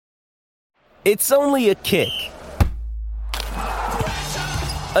It's only a kick,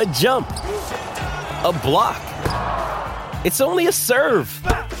 a jump, a block. It's only a serve.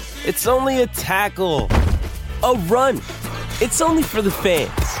 It's only a tackle, a run. It's only for the fans.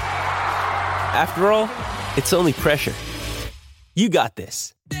 After all, it's only pressure. You got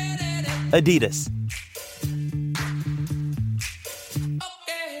this. Adidas.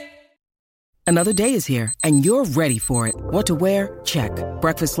 Another day is here, and you're ready for it. What to wear? Check.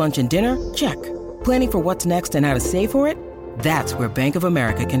 Breakfast, lunch, and dinner? Check. Planning for what's next and how to save for it? That's where Bank of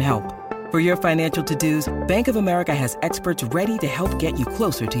America can help. For your financial to-dos, Bank of America has experts ready to help get you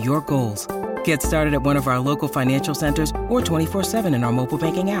closer to your goals. Get started at one of our local financial centers or 24/7 in our mobile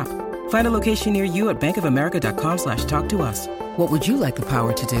banking app. Find a location near you at bankofamerica.com/talktous. What would you like the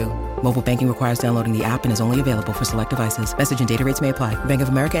power to do? Mobile banking requires downloading the app and is only available for select devices. Message and data rates may apply. Bank of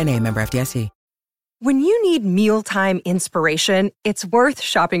America N.A., member FDIC. When you need mealtime inspiration, it's worth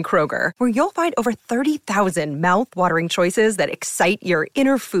shopping Kroger, where you'll find over 30,000 mouth-watering choices that excite your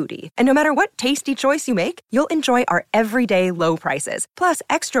inner foodie. And no matter what tasty choice you make, you'll enjoy our everyday low prices, plus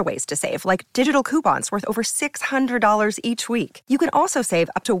extra ways to save, like digital coupons worth over $600 each week. You can also save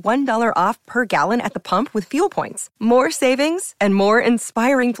up to $1 off per gallon at the pump with fuel points. More savings and more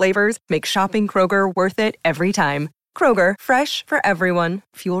inspiring flavors make shopping Kroger worth it every time. Kroger, fresh for everyone.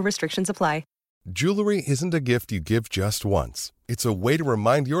 Fuel restrictions apply. Jewelry isn't a gift you give just once. It's a way to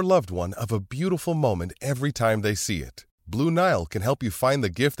remind your loved one of a beautiful moment every time they see it. Blue Nile can help you find the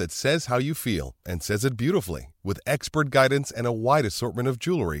gift that says how you feel and says it beautifully, with expert guidance and a wide assortment of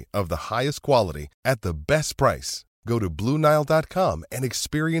jewelry of the highest quality at the best price. Go to BlueNile.com and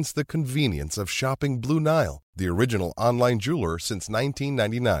experience the convenience of shopping Blue Nile, the original online jeweler since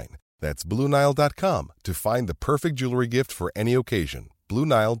 1999. That's BlueNile.com to find the perfect jewelry gift for any occasion.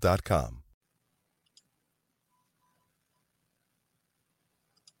 BlueNile.com.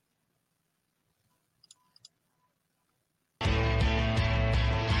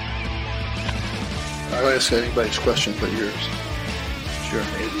 I'll ask anybody's question but yours. You're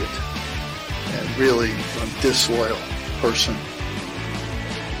an idiot. And really a disloyal person.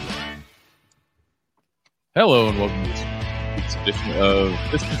 Hello and welcome to this week's edition of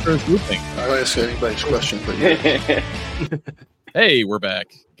This Confers Looping. I'll ask anybody's question but yours. Hey, we're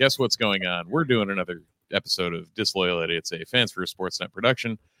back. Guess what's going on? We're doing another episode of Disloyal Idiots, a Fans for Sportsnet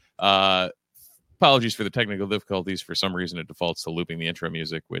production. Apologies for the technical difficulties. For some reason, it defaults to looping the intro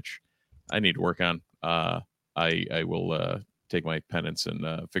music, which I need to work on. I will take my penance and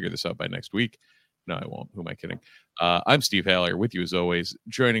figure this out by next week. No, I won't. Who am I kidding? I'm Steve Haller, with you as always.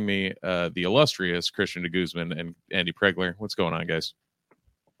 Joining me, the illustrious Christian de Guzman and Andy Pregler. What's going on, guys?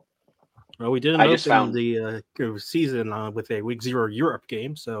 Well, we didn't open the season with a Week 0 Europe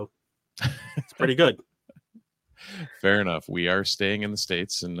game, so it's pretty good. Fair enough. We are staying in the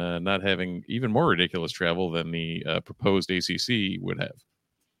States and not having even more ridiculous travel than the proposed ACC would have.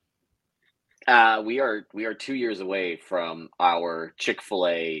 We are 2 years away from our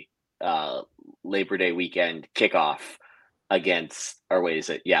Chick-fil-A Labor Day weekend kickoff against, or wait,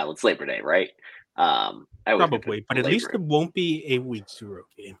 is it? Yeah, it's Labor Day, right? Probably, but at least it won't be a Week 0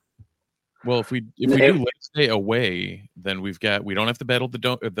 game. Well, if we do Labor Day away, then we don't have to battle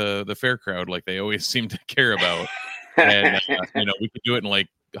the fair crowd like they always seem to care about, and we can do it in like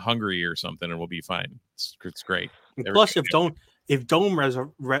Hungary or something, and we'll be fine. It's great. Plus, if dome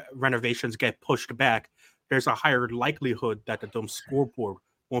renovations get pushed back, there's a higher likelihood that the dome scoreboard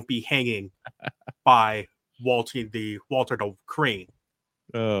won't be hanging by Walter the crane.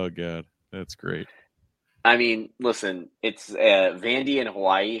 Oh God, that's great. I mean, listen, it's Vandy and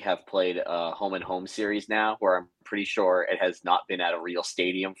Hawaii have played a home and home series now, where I'm pretty sure it has not been at a real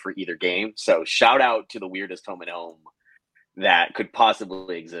stadium for either game. So shout out to the weirdest home and home that could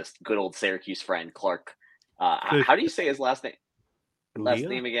possibly exist. Good old Syracuse friend Clark. How do you say his last name? Last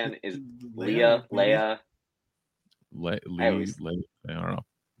name again is Leah. I don't know.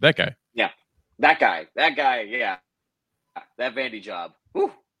 That guy. Yeah, that guy. Yeah, that Vandy job.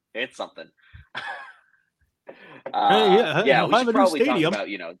 Whew, it's something. Yeah, we should probably talk about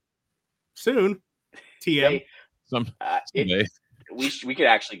soon. TM. We could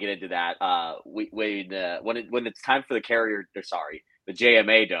actually get into that. When it's time for the the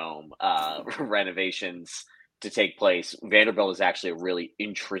JMA Dome renovations to take place, Vanderbilt is actually a really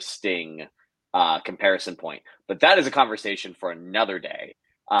interesting comparison point. But that is a conversation for another day.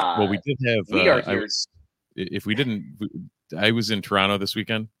 Well, we did have. I was in Toronto this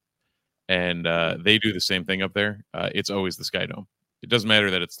weekend, and they do the same thing up there. It's always the Sky Dome. It doesn't matter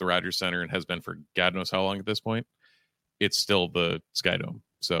that it's the Rogers Center and has been for God knows how long at this point. It's still the Sky Dome.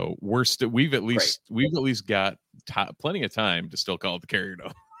 So we've at least got plenty of time to still call it the Carrier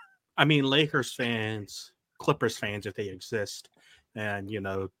Dome. I mean, Lakers fans, Clippers fans, if they exist, and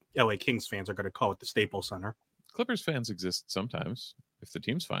LA Kings fans are going to call it the Staples Center. Clippers fans exist sometimes if the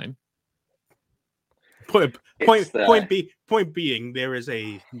team's fine. Point being, there was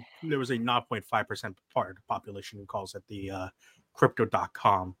a 0.5% part of the population who calls it the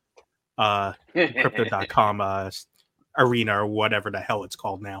crypto.com arena or whatever the hell it's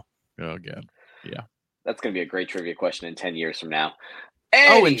called now. Oh god, yeah, that's gonna be a great trivia question in 10 years from now.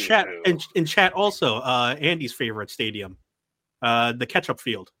 Oh, in chat also, Andy's favorite stadium, the Ketchup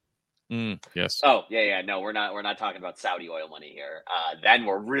Field. Yes. Oh yeah. No, we're not talking about Saudi oil money here. Then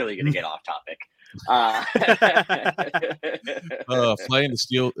we're really gonna get off topic. Flying the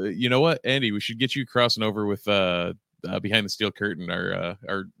steel. You know what, Andy? We should get you crossing over with Behind the Steel Curtain,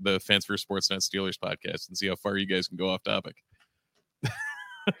 the Fans for Sportsnet Steelers podcast, and see how far you guys can go off topic.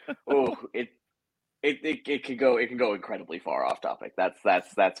 Oh, it can go incredibly far off topic. That's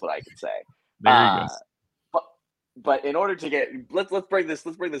what I can say. There you go. But in order to get let's bring this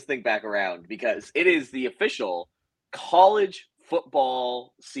thing back around, because it is the official college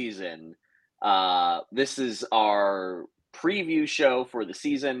football season. This is our preview show for the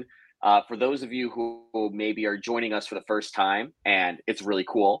season. For those of you who maybe are joining us for the first time, and it's really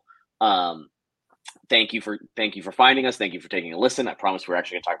cool. Thank you for finding us. Thank you for taking a listen. I promise we're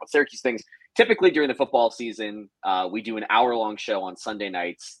actually going to talk about Syracuse things. Typically during the football season, we do an hour-long show on Sunday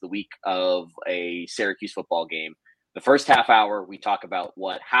nights, the week of a Syracuse football game. The first half hour, we talk about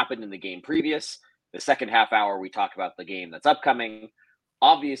what happened in the game previous. The second half hour, we talk about the game that's upcoming.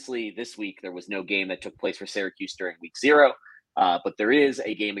 Obviously, this week, there was no game that took place for Syracuse during week 0, but there is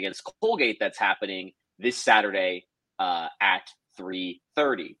a game against Colgate that's happening this Saturday at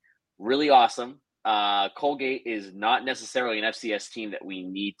 3:30. Really awesome. Colgate is not necessarily an FCS team that we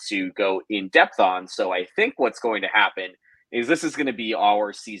need to go in depth on. So I think what's going to happen is this is going to be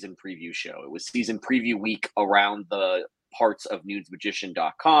our season preview show. It was season preview week around the parts of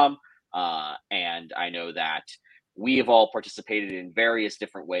nunesmagician.com. And I know that we have all participated in various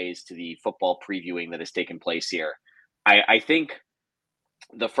different ways to the football previewing that has taken place here. I think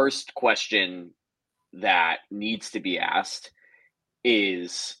the first question that needs to be asked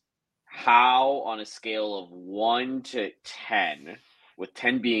is, how, on a scale of 1 to 10, with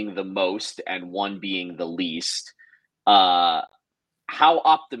 10 being the most and 1 being the least, how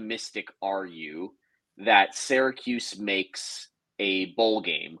optimistic are you that Syracuse makes a bowl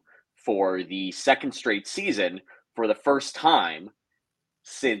game for the second straight season for the first time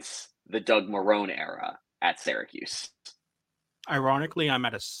since the Doug Marrone era at Syracuse? Ironically, I'm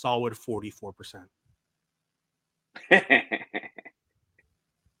at a solid 44%.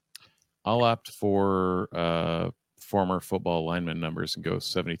 I'll opt for former football lineman numbers and go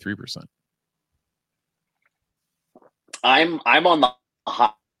 73%. I'm on the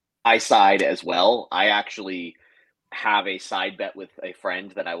high side as well. I actually have a side bet with a friend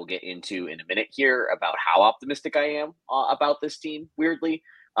that I will get into in a minute here about how optimistic I am about this team, weirdly.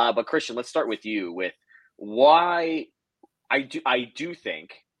 But Christian, let's start with you with why I do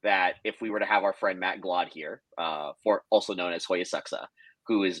think that if we were to have our friend Matt Glod here, for also known as Hoya Suksa,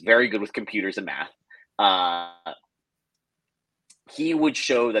 who is very good with computers and math, he would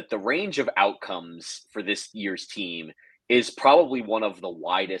show that the range of outcomes for this year's team is probably one of the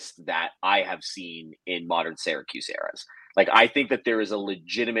widest that I have seen in modern Syracuse eras. Like, I think that there is a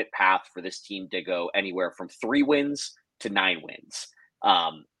legitimate path for this team to go anywhere from 3 wins to 9 wins,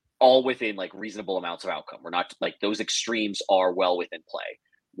 all within like reasonable amounts of outcome. We're not like, those extremes are well within play.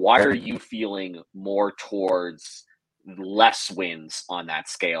 Why are you feeling more towards less wins on that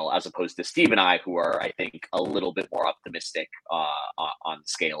scale, as opposed to Steve and I, who are, I think, a little bit more optimistic on the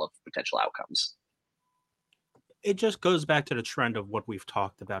scale of potential outcomes? It just goes back to the trend of what we've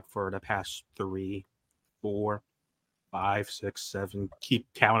talked about for the past 3, 4, 5, 6, 7. Keep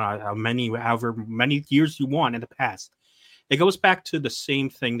counting on however many years you want in the past. It goes back to the same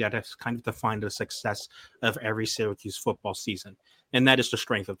thing that has kind of defined the success of every Syracuse football season, and that is the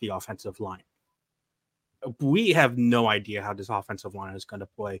strength of the offensive line. We have no idea how this offensive line is going to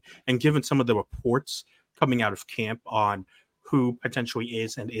play. And given some of the reports coming out of camp on who potentially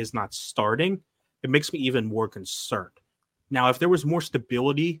is and is not starting, it makes me even more concerned. Now, if there was more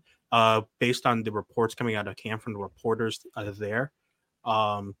stability based on the reports coming out of camp from the reporters there,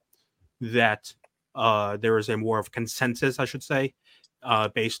 that there is a more of consensus, I should say,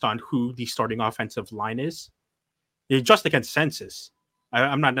 based on who the starting offensive line is. It's just a consensus.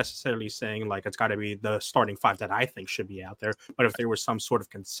 I'm not necessarily saying like it's got to be the starting 5 that I think should be out there, but if there was some sort of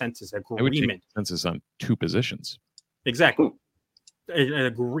consensus agreement, I would take consensus on 2 positions. Exactly, an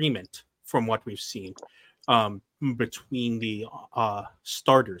agreement from what we've seen. between the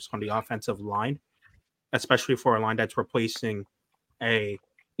starters on the offensive line, especially for a line that's replacing a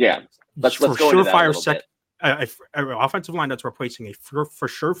Let's for go into that a little bit. a offensive line that's replacing a for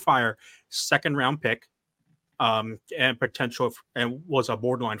surefire second round pick, and potential and was a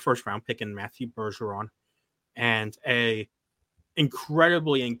borderline first round pick in Matthew Bergeron, and a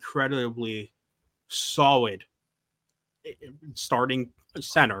incredibly solid starting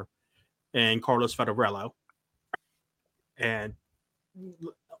center in Carlos Federello, and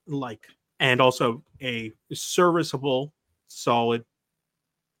also a serviceable, solid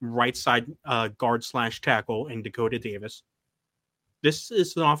right side guard / tackle in Dakota Davis. This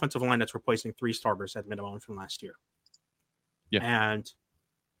is an offensive line that's replacing 3 starters at minimum from last year. Yeah. And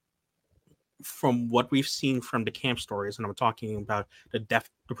from what we've seen from the camp stories, and I'm talking about the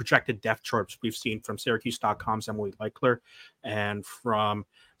projected depth charts we've seen from Syracuse.com's Emily Leichler and from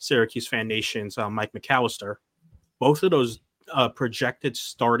Syracuse Fan Nation's Mike McAllister, both of those projected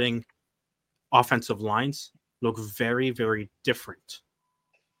starting offensive lines look very, very different.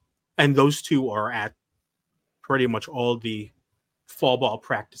 And those two are at pretty much all the fall ball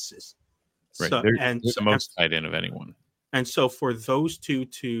practices. Right. So, they're and the most tight end of anyone. And so for those two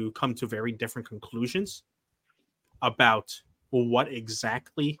to come to very different conclusions about what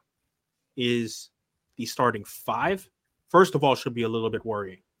exactly is the starting 5, first of all, should be a little bit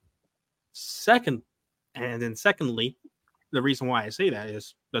worrying. Secondly, the reason why I say that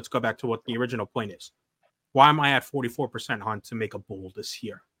is, let's go back to what the original point is. Why am I at 44% on to make a bowl this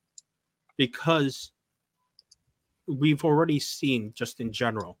year? Because we've already seen, just in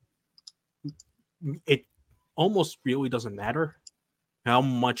general, it almost really doesn't matter how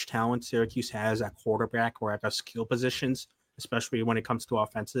much talent Syracuse has at quarterback or at the skill positions, especially when it comes to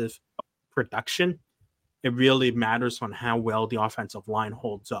offensive production. It really matters on how well the offensive line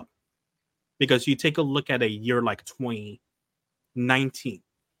holds up. Because you take a look at a year like 2019,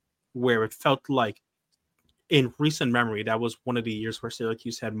 where it felt like, in recent memory, that was one of the years where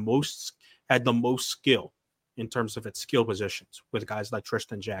Syracuse had the most skill in terms of its skill positions, with guys like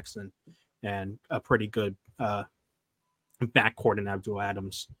Tristan Jackson and a pretty good backcourt in Abdul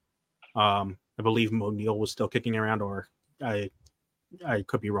Adams. I believe Mo Neal was still kicking around, or I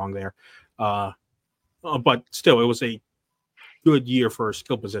could be wrong there. But still, it was a good year for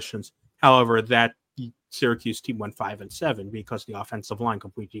skill positions. However, that Syracuse team went 5-7 because the offensive line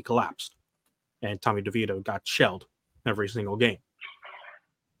completely collapsed, and Tommy DeVito got shelled every single game.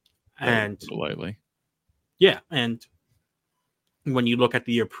 And lightly, yeah, and when you look at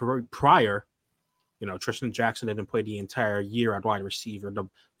the year prior, Tristan Jackson didn't play the entire year at wide receiver.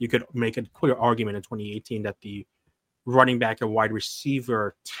 You could make a clear argument in 2018 that the running back and wide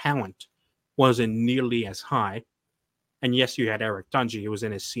receiver talent wasn't nearly as high. And yes, you had Eric Dungy, who was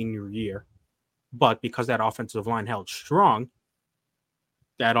in his senior year. But because that offensive line held strong,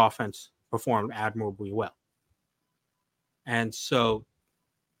 that offense performed admirably well. And so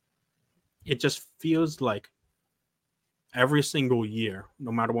it just feels like every single year,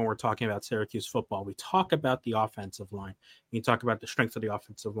 no matter when we're talking about Syracuse football, we talk about the offensive line. We talk about the strength of the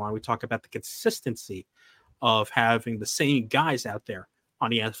offensive line. We talk about the consistency of having the same guys out there on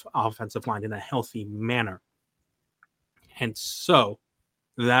the offensive line in a healthy manner. And so,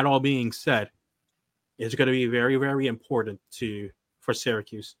 that all being said, it's going to be very, very important for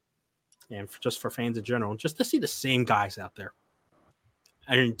Syracuse and just for fans in general, just to see the same guys out there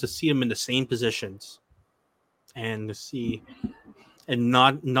and to see them in the same positions, and to see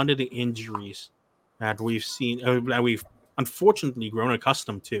none of the injuries that we've seen, that we've unfortunately grown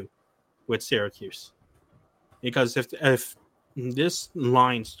accustomed to with Syracuse. Because if this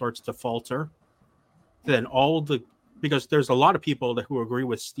line starts to falter, then because there's a lot of people who agree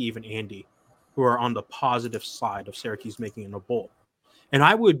with Steve and Andy who are on the positive side of Syracuse making it a bowl. And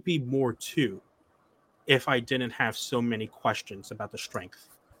I would be more too if I didn't have so many questions about the strength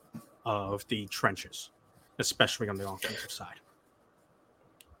of the trenches, especially on the offensive side.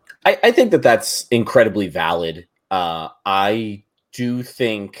 I think that that's incredibly valid. I do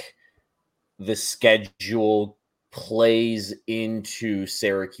think the schedule plays into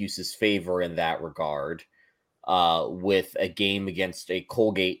Syracuse's favor in that regard, with a game against a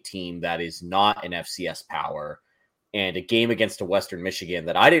Colgate team that is not an FCS power, and a game against a Western Michigan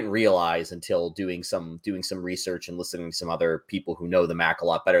that I didn't realize until doing some research and listening to some other people who know the MAC a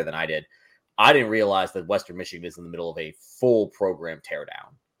lot better than I did. I didn't realize that Western Michigan is in the middle of a full program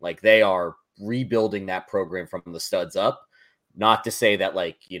teardown. Like, they are rebuilding that program from the studs up. Not to say that,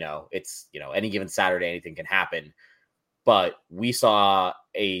 it's, any given Saturday, anything can happen. But we saw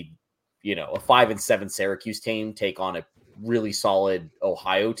a 5-7 Syracuse team take on a really solid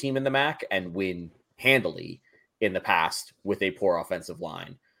Ohio team in the MAC and win handily in the past with a poor offensive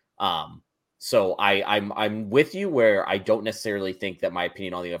line. So I'm with you where I don't necessarily think that my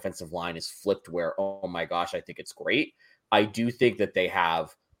opinion on the offensive line is flipped where, oh my gosh, I think it's great. I do think that they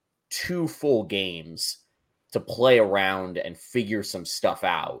have 2 full games to play around and figure some stuff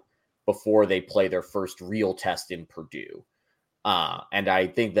out before they play their first real test in Purdue. And I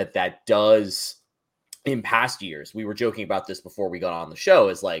think that does, in past years, we were joking about this before we got on the show,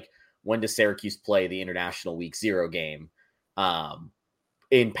 is like, when does Syracuse play the International Week 0 game?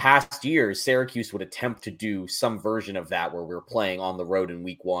 In past years, Syracuse would attempt to do some version of that where we're playing on the road in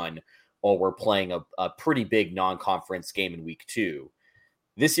week 1, or we're playing a pretty big non-conference game in week 2.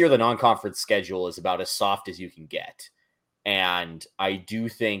 This year, the non-conference schedule is about as soft as you can get. And I do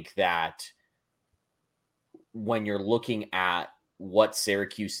think that when you're looking at what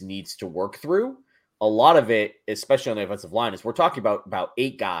Syracuse needs to work through, a lot of it, especially on the offensive line, is we're talking about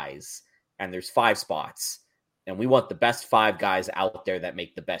 8 guys, and there's 5 spots. And we want the best 5 guys out there that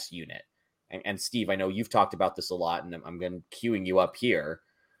make the best unit. And Steve, I know you've talked about this a lot, and I'm going to queuing you up here.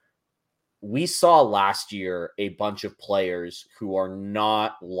 We saw last year a bunch of players who are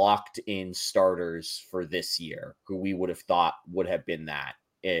not locked in starters for this year, who we would have thought would have been that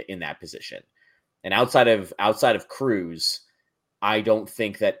in that position. And outside of Cruz, I don't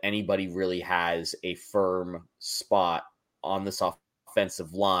think that anybody really has a firm spot on this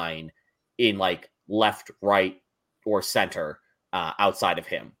offensive line in like left, right, or center outside of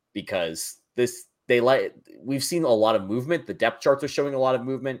him, because we've seen a lot of movement. The depth charts are showing a lot of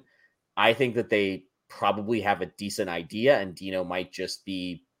movement. I think that they probably have a decent idea, and Dino might just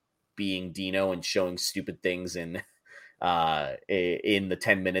be being Dino and showing stupid things in the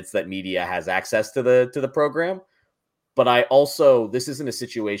 10 minutes that media has access to the program. But this isn't a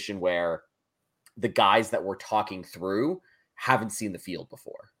situation where the guys that we're talking through haven't seen the field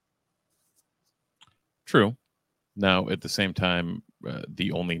before. True. Now, at the same time,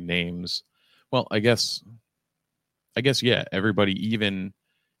 the only names, well, I guess, yeah, everybody, even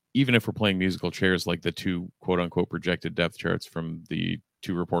if we're playing musical chairs, like the 2 quote unquote projected depth charts from the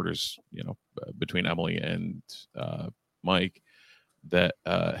 2 reporters, between Emily and Mike, that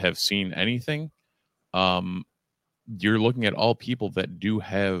have seen anything, you're looking at all people that do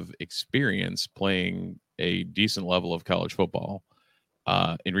have experience playing a decent level of college football.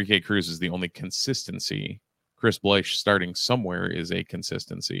 Enrique Cruz is the only consistency. Chris Bleich starting somewhere is a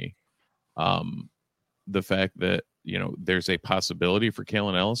consistency. The fact that, there's a possibility for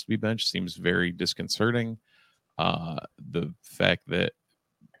Kalen Ellis to be benched seems very disconcerting. The fact that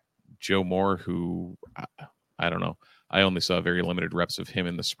Joe Moore, who I don't know, I only saw very limited reps of him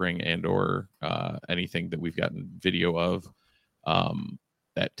in the spring and or anything that we've gotten video of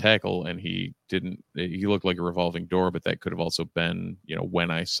at tackle, and he looked like a revolving door, but that could have also been,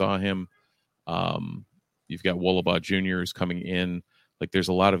 when I saw him. You've got Wollabaugh Jr. who's coming in. Like, there's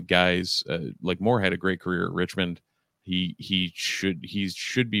a lot of guys, like Moore had a great career at Richmond. He should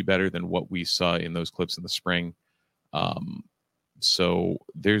be better than what we saw in those clips in the spring. So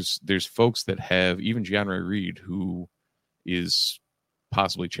there's folks that have, even Gianre Reed, who is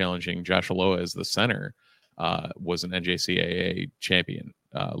possibly challenging Josh Aloha as the center, was an NJCAA champion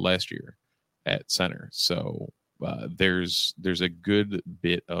last year at center. So there's a good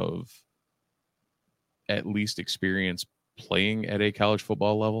bit of at least experience playing at a college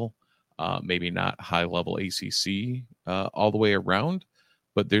football level, maybe not high level ACC all the way around,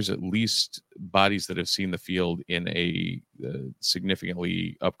 but there's at least bodies that have seen the field in a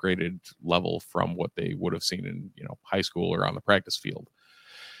significantly upgraded level from what they would have seen in high school or on the practice field.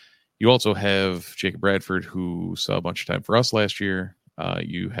 You also have Jacob Bradford, who saw a bunch of time for us last year.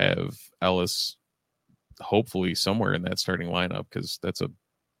 You have Ellis, hopefully somewhere in that starting lineup, because that's a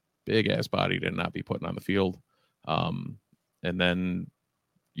big ass body to not be putting on the field. And then,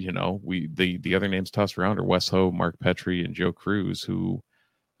 the other names tossed around are Wes Ho, Mark Petrie, and Joe Cruz, who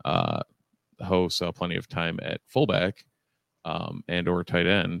Ho saw plenty of time at fullback and or tight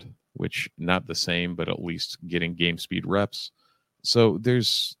end, which not the same, but at least getting game speed reps. So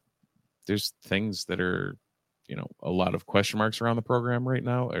there's things that are, a lot of question marks around the program right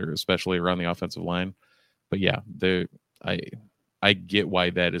now, or especially around the offensive line. But yeah, I get why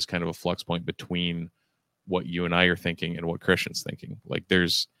that is kind of a flux point between what you and I are thinking and what Christian's thinking. Like,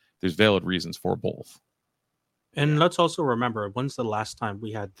 there's valid reasons for both. And let's also remember, when's the last time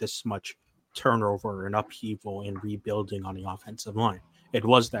we had this much turnover and upheaval and rebuilding on the offensive line? It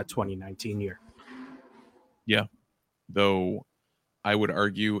was that 2019 year. Yeah. Though I would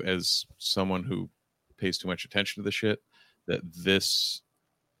argue, as someone who pays too much attention to the shit, that this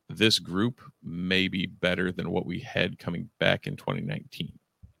group may be better than what we had coming back in 2019.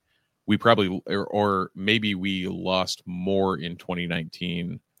 we probably, or maybe we lost more in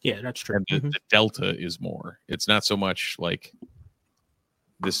 2019. Yeah, that's true. And the delta is more. It's not so much like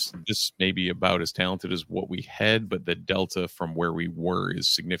this may be about as talented as what we had, but the delta from where we were is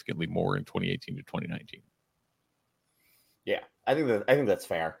significantly more in 2018 to 2019. Yeah, I think that's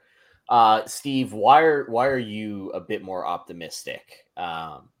fair. Steve, why are you a bit more optimistic?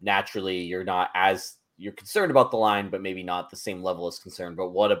 Naturally, you're concerned about the line, but maybe not the same level as concern. But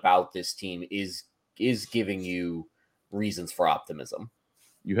what about this team is giving you reasons for optimism?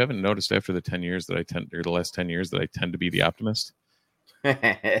 You haven't noticed after the 10 years the last 10 years that I tend to be the optimist.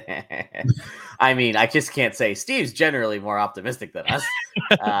 I mean, I just can't say Steve's generally more optimistic than us.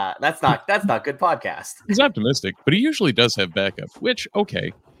 That's not good podcast. He's optimistic, but he usually does have backup, which,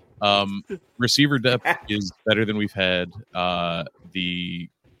 okay. Receiver depth is better than we've had. The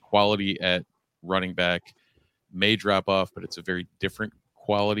quality at running back may drop off, but it's a very different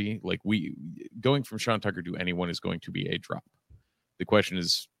quality. Like going from Sean Tucker to anyone is going to be a drop. The question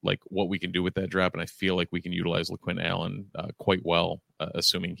is like what we can do with that drop, and I feel like we can utilize LaQuinn Allen quite well,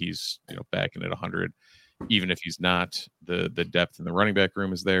 assuming he's back in at 100. Even if he's not, the depth in the running back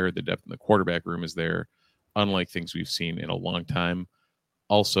room is there, the depth in the quarterback room is there, unlike things we've seen in a long time.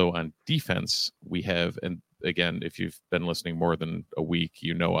 Also on defense, we have, and again, if you've been listening more than a week,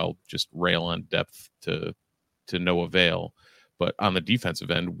 I'll just rail on depth to no avail. But on the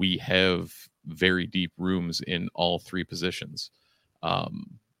defensive end, we have very deep rooms in all three positions.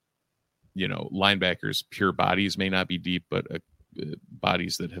 Linebackers, pure bodies may not be deep, but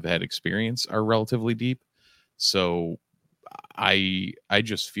bodies that have had experience are relatively deep. So I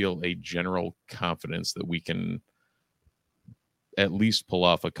just feel a general confidence that we can at least pull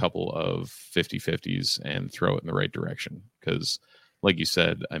off a couple of 50-50s and throw it in the right direction. Because like you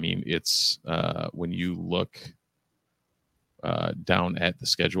said, I mean, it's when you look down at the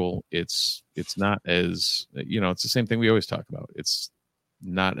schedule, it's not as, it's the same thing we always talk about. It's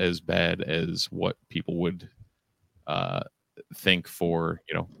not as bad as what people would think for,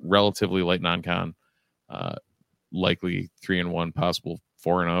 relatively light non-con, likely 3-1, possible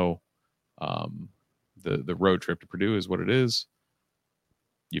 4-0. The road trip to Purdue is what it is.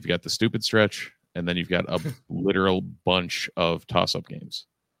 You've got the stupid stretch, and then you've got a literal bunch of toss-up games.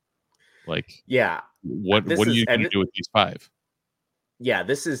 Like, yeah, what are you going to do with these 5? Yeah,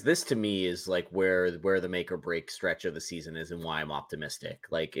 this to me is like where the make or break stretch of the season is, and why I'm optimistic.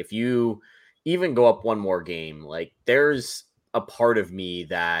 Like, if you even go up one more game, like there's a part of me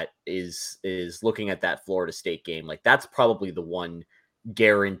that is looking at that Florida State game. Like, that's probably the one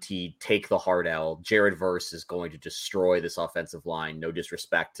guaranteed take the hard L. Jared Verse is going to destroy this offensive line. No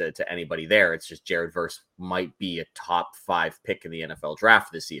disrespect to anybody there. It's just Jared Verse might be a top 5 pick in the NFL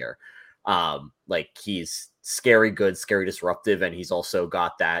draft this year. Like, he's scary good, scary disruptive, and he's also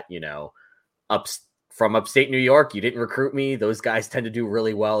got that, from upstate New York, you didn't recruit me. Those guys tend to do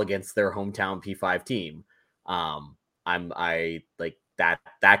really well against their hometown P5 team. I like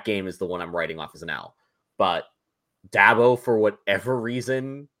that game is the one I'm writing off as an L. But Dabo, for whatever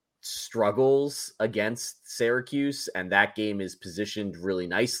reason, struggles against Syracuse, and that game is positioned really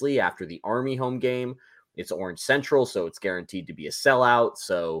nicely after the Army home game. It's Orange Central, so it's guaranteed to be a sellout.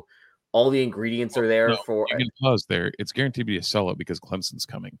 So all the ingredients are there for. You can pause there. It's guaranteed to be a sellout because Clemson's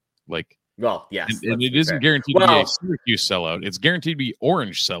coming. Like, well, yes, and it isn't guaranteed to be a Syracuse sellout. It's guaranteed to be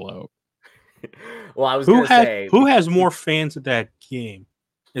Orange sellout. Well, I was going to say, who has more fans at that game?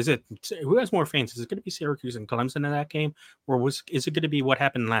 Who has more fans? Is it going to be Syracuse and Clemson in that game, or is it going to be what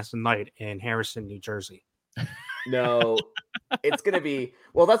happened last night in Harrison, New Jersey? No, it's going to be,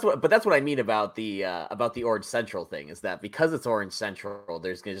 well, that's what I mean about the Orange Central thing, is that because it's Orange Central,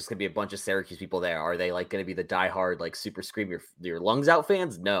 there's just going to be a bunch of Syracuse people there. Are they like going to be the diehard, like super scream your lungs out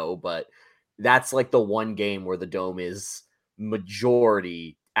fans? No, but that's like the one game where the Dome is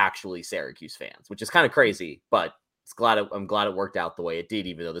majority actually Syracuse fans, which is kind of crazy, but I'm glad it worked out the way it did,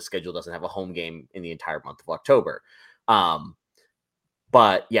 even though the schedule doesn't have a home game in the entire month of October.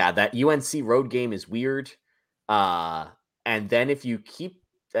 But yeah, that UNC road game is weird. And then if you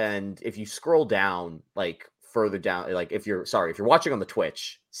scroll down, like further down, like if you're watching on the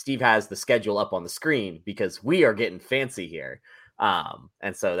Twitch, Steve has the schedule up on the screen because we are getting fancy here.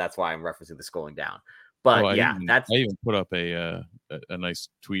 And so that's why I'm referencing the scrolling down. But I even put up a nice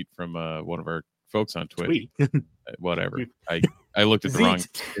tweet from one of our folks on Twitch. Whatever. I looked at the wrong.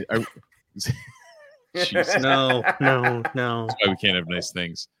 No. That's why we can't have nice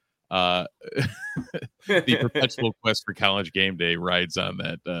things. The perpetual quest for college game day rides on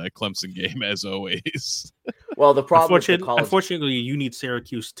that Clemson game as always. Well, the problem, unfortunately, you need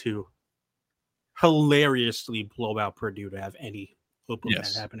Syracuse to hilariously blow out Purdue to have any hope of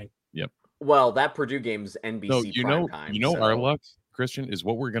that happening. Yep. Well, that Purdue game's NBC No, prime time. Our luck, Christian, is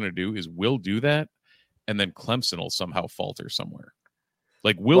what we're going to do is we'll do that, and then Clemson will somehow falter somewhere.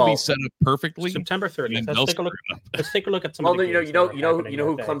 Like we'll be set up perfectly. September 30th. Let's take a look at some. Well, of the you know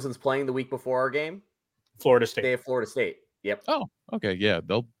who day. Clemson's playing the week before our game? Florida State. They have Florida State. Yep. Oh, okay, yeah.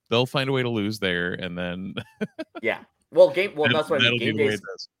 They'll find a way to lose there, and then yeah. Well, that's what I mean. Game days.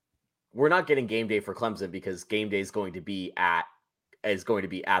 We're not getting game day for Clemson because game day is going to be at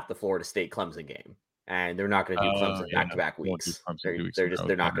the Florida State Clemson game, and they're not going to do Clemson back-to-back weeks. They're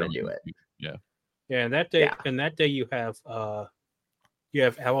not going to do it. Yeah. Yeah, and that day you have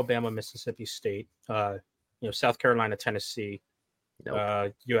Alabama, Mississippi State, South Carolina, Tennessee.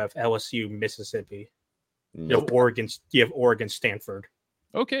 Nope. You have LSU, Mississippi. Nope. You have Oregon, Stanford.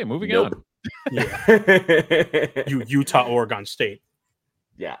 Okay, moving on. Yeah. Utah, Oregon State.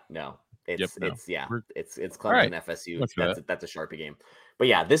 Yeah, no. It's Clemson, right. FSU. That's a Sharpie game. But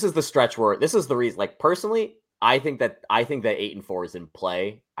yeah, this is the stretch where this is the reason. Like personally, I think that 8-4 is in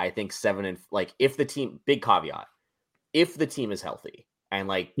play. I think 7 if the team, big caveat, if the team is healthy and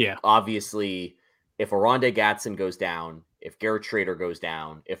obviously if Aronde Gatson goes down, if Garrett Schrader goes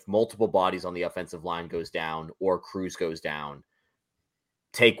down, if multiple bodies on the offensive line goes down or Cruz goes down,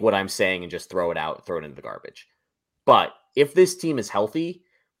 take what I'm saying and just throw it into the garbage. But if this team is healthy,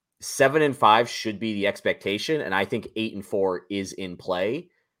 7-5 should be the expectation, and I think 8-4 is in play.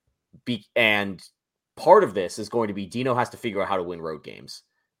 And part of this is going to be Dino has to figure out how to win road games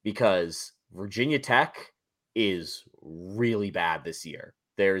because Virginia Tech is really bad this year.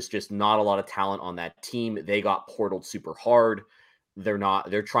 There's just not a lot of talent on that team. They got portaled super hard.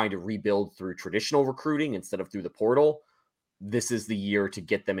 They're trying to rebuild through traditional recruiting instead of through the portal. This is the year to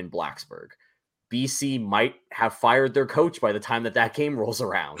get them in Blacksburg. BC might have fired their coach by the time that game rolls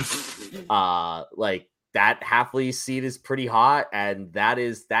around. That Hafley seat is pretty hot, and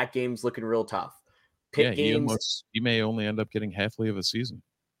that game's looking real tough. Pitt games, he may only end up getting Hafley of a season.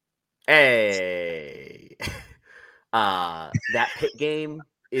 Hey, that Pitt game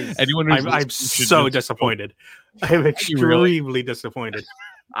is. I'm so disappointed. I'm extremely disappointed.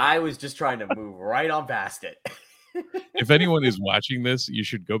 I was just trying to move right on past it. If anyone is watching this, you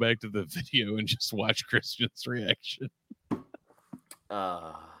should go back to the video and just watch Christian's reaction.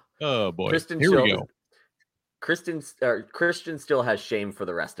 Oh boy, here we go. Christian still has shame for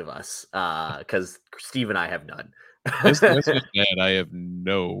the rest of us because Steve and I have none. This is bad. I have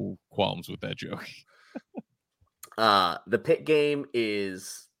no qualms with that joke. The Pitt game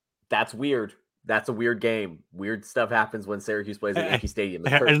that's weird. That's a weird game. Weird stuff happens when Syracuse plays at Yankee Stadium.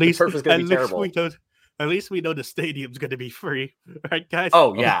 The turf is going to be terrible. At least we know the stadium's going to be free, right, guys?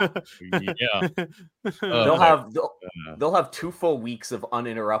 Oh yeah, yeah. They'll have 2 full weeks of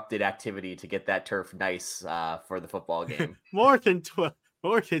uninterrupted activity to get that turf nice for the football game. More than 2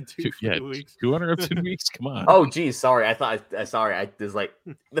 weeks. 2 uninterrupted weeks. Come on. Oh geez, sorry. I was like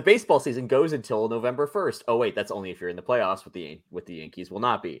the baseball season goes until November 1st. Oh wait, that's only if you're in the playoffs with the Yankees. Will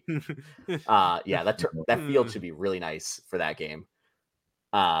not be. That field should be really nice for that game.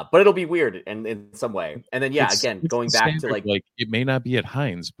 But it'll be weird and in some way. And then going back to like it may not be at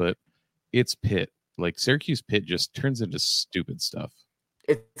Heinz, but it's Pitt. Like Syracuse Pitt just turns into stupid stuff.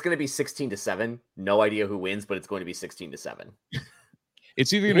 It's going to be 16-7. No idea who wins, but it's going to be 16-7.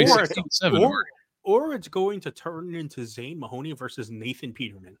 It's either going to be 16-7 or it's going to turn into Zane Mahoney versus Nathan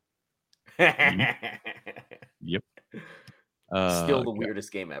Peterman. Yep. Still the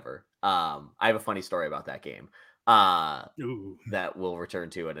weirdest game ever. I have a funny story about that game. That we'll return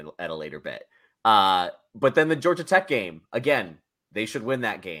to at a later bit. But then the Georgia Tech game, again, they should win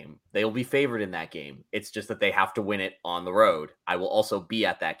that game. They will be favored in that game. It's just that they have to win it on the road. I will also be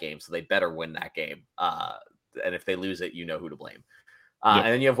at that game, so they better win that game. And if they lose it, you know who to blame. And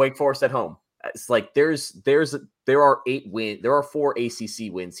then you have Wake Forest at home. It's like there are 4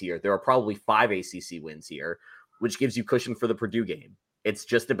 ACC wins here. There are probably 5 ACC wins here, which gives you cushion for the Purdue game. It's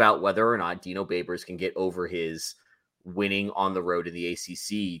just about whether or not Dino Babers can get over his winning on the road in the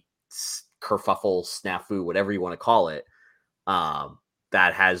ACC kerfuffle, snafu, whatever you want to call it.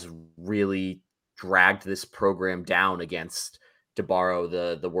 That has really dragged this program down against, to borrow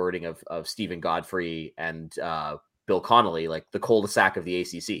the wording of Stephen Godfrey and Bill Connolly, like the cul-de-sac of the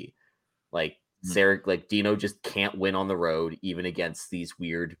ACC. Like Dino just can't win on the road, even against these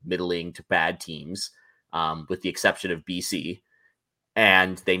weird middling to bad teams, with the exception of BC.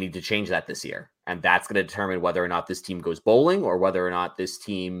 And they need to change that this year. And that's going to determine whether or not this team goes bowling or whether or not this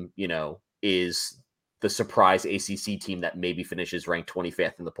team, is the surprise ACC team that maybe finishes ranked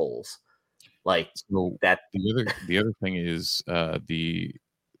 25th in the polls. Like that. The other thing is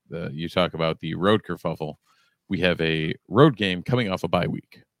you talk about the road kerfuffle. We have a road game coming off a bye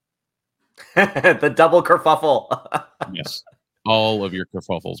week. The double kerfuffle. Yes. All of your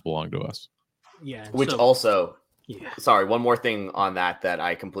kerfuffles belong to us. Yeah. Which also, yeah. sorry, one more thing on that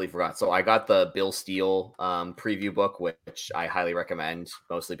I completely forgot. So I got the Bill Steele preview book, which I highly recommend,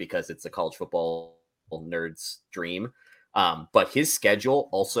 mostly because it's a college football nerd's dream. But his schedule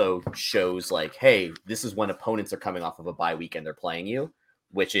also shows like, hey, this is when opponents are coming off of a bye week and they're playing you,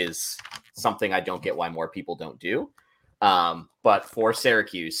 which is something I don't get why more people don't do. But for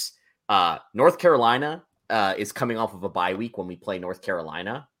Syracuse, North Carolina is coming off of a bye week when we play North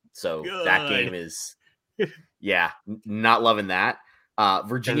Carolina. So that game is, not loving that.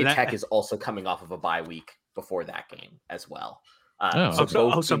 Virginia Tech is also coming off of a bye week before that game as well.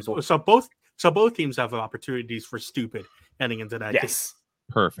 So both teams have opportunities for stupid heading into that game.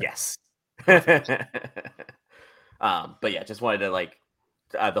 Perfect. Yes. But yeah, just wanted to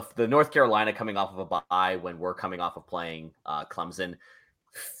the North Carolina coming off of a bye when we're coming off of playing Clemson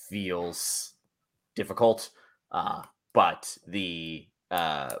feels difficult. But the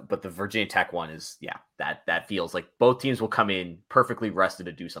Virginia Tech one is that feels like both teams will come in perfectly rested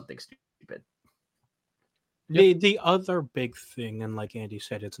to do something stupid. The other big thing, and like Andy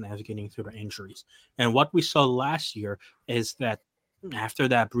said, it's navigating through the injuries. And what we saw last year is that after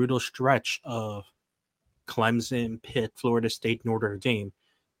that brutal stretch of Clemson, Pitt, Florida State, Notre Dame,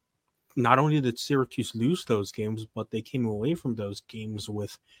 not only did Syracuse lose those games, but they came away from those games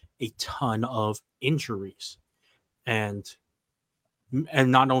with a ton of injuries. And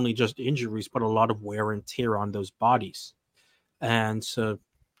not only just injuries, but a lot of wear and tear on those bodies. And so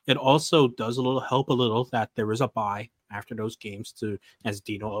it also does help a little that there is a bye after those games to, as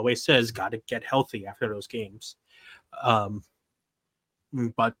Dino always says, got to get healthy after those games. But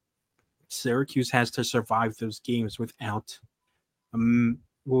Syracuse has to survive those games without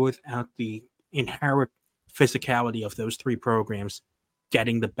the inherent physicality of those three programs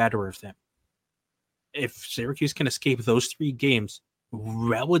getting the better of them. If Syracuse can escape those 3 games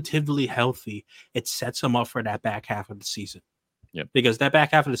relatively healthy, it sets them up for that back half of the season. Yep. Because that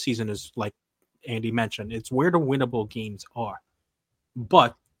back half of the season is, like Andy mentioned, it's where the winnable games are.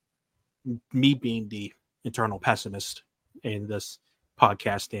 But me being the eternal pessimist in this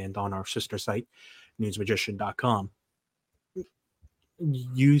podcast and on our sister site, newsmagician.com,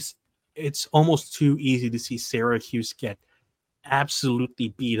 it's almost too easy to see Syracuse get absolutely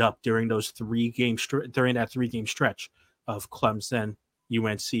beat up during those 3-game during that 3-game stretch of Clemson,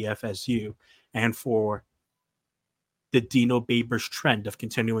 UNC, FSU, and for the Dino Babers trend of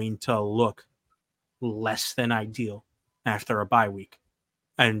continuing to look less than ideal after a bye week.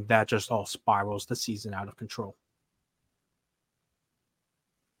 And that just all spirals the season out of control.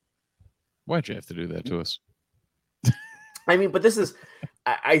 Why'd you have to do that to us? I mean, but this is,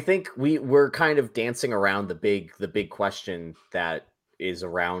 I think we're kind of dancing around the big question that is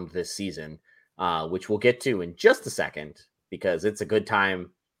around this season, which we'll get to in just a second, because it's a good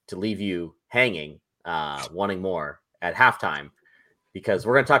time to leave you hanging, wanting more at halftime, because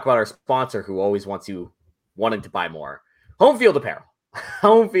we're going to talk about our sponsor who always wants you wanting to buy more. Home Field Apparel.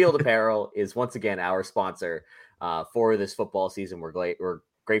 Home Field Apparel is once again our sponsor for this football season. We're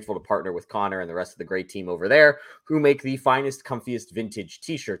grateful to partner with Connor and the rest of the great team over there who make the finest, comfiest vintage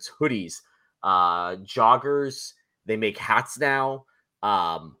t-shirts, hoodies, joggers. They make hats now.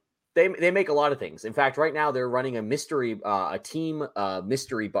 They make a lot of things. In fact, right now they're running a team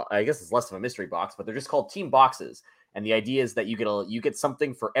mystery box. I guess it's less of a mystery box, but they're just called team boxes. And the idea is that you get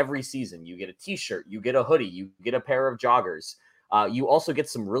something for every season. You get a t-shirt, you get a hoodie, you get a pair of joggers. You also get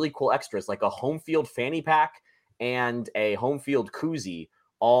some really cool extras like a home field fanny pack and a home field koozie,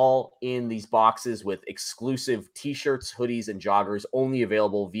 all in these boxes with exclusive t-shirts, hoodies, and joggers only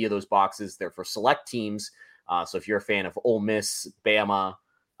available via those boxes. They're for select teams. So if you're a fan of Ole Miss, Bama,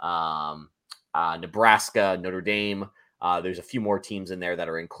 Nebraska, Notre Dame, there's a few more teams in there that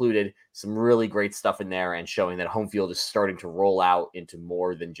are included. Some really great stuff in there and showing that Home Field is starting to roll out into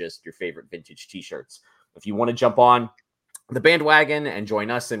more than just your favorite vintage t-shirts. If you want to jump on the bandwagon and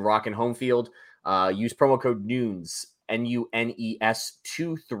join us in rocking Home Field, use promo code NUNES,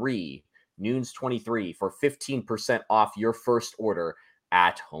 NUNES23, NUNES23 for 15% off your first order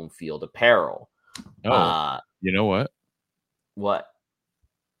at Home Field Apparel. You know what? What?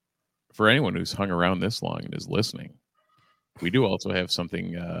 For anyone who's hung around this long and is listening, we do also have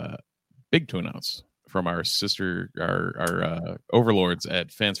something big to announce from our overlords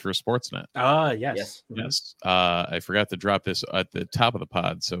at Fans for Sportsnet. Yes. I forgot to drop this at the top of the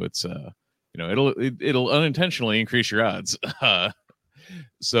pod, so it's it'll unintentionally increase your odds.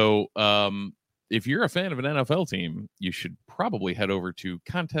 So if you're a fan of an NFL team, you should probably head over to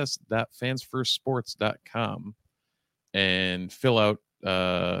contest.fansfirstsports.com and fill out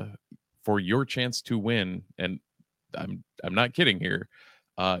for for your chance to win, and I'm not kidding here,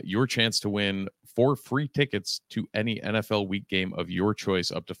 your chance to win 4 free tickets to any NFL week game of your choice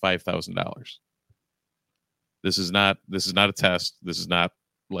up to $5,000. This is not a test. This is not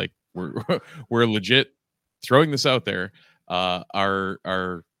like we're legit throwing this out there.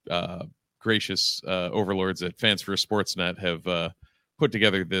 Our gracious overlords at Fans for Sportsnet have put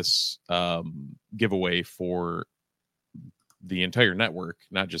together this giveaway for the entire network,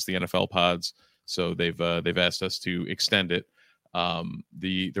 not just the NFL pods. So they've asked us to extend it.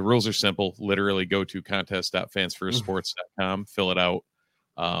 The rules are simple. Literally go to contest.fansforsports.com, fill it out,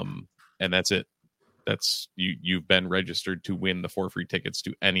 and that's it. That's you've been registered to win the 4 free tickets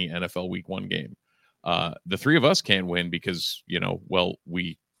to any NFL Week 1 game. The 3 of us can't win because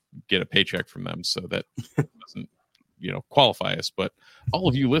we get a paycheck from them, so that doesn't qualify us. But all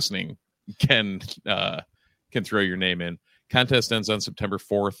of you listening can throw your name in. Contest ends on September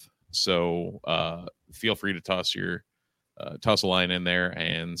 4th, so feel free to toss a line in there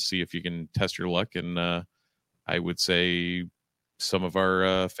and see if you can test your luck. And I would say some of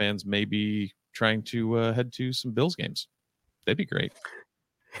our fans may be trying to head to some Bills games. That'd be great.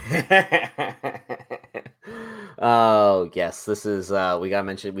 Oh yes, this is we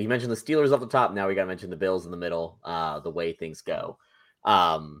mentioned the Steelers off the top. Now we got to mention the Bills in the middle. The way things go.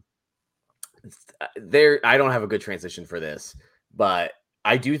 There, I don't have a good transition for this, but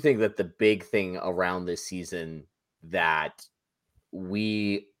I do think that the big thing around this season that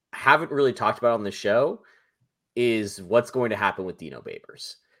we haven't really talked about on the show is what's going to happen with Dino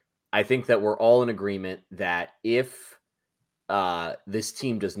Babers. I think that we're all in agreement that if this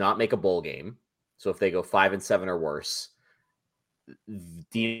team does not make a bowl game, so if they go 5-7 or worse,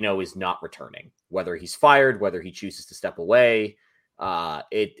 Dino is not returning. Whether he's fired, whether he chooses to step away,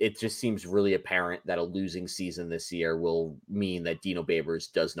 it just seems really apparent that a losing season this year will mean that Dino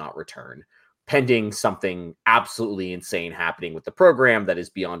Babers does not return, pending something absolutely insane happening with the program that is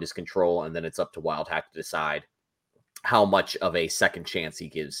beyond his control, and then it's up to Wild Hack to decide how much of a second chance he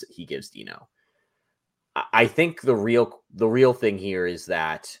gives Dino. I think the real thing here is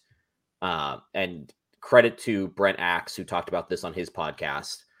that, and credit to Brent Axe, who talked about this on his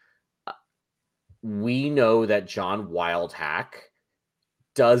podcast. We know that John Wildhack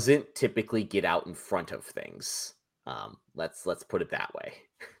doesn't typically get out in front of things. Let's put it that way.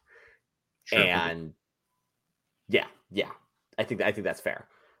 Sure. And yeah, I think that's fair.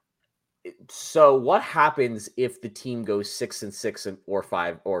 So what happens if the team goes 6-6 or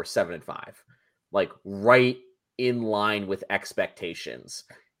 5 or 7-5, like right in line with expectations,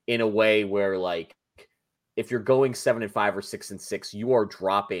 in a way where, like, if you're going 7-5 or 6-6, you are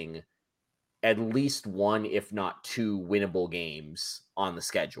dropping at least 1, if not 2 winnable games on the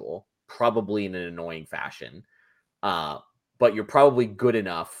schedule, probably in an annoying fashion. But you're probably good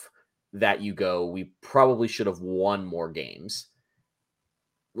enough that you go, we probably should have won more games.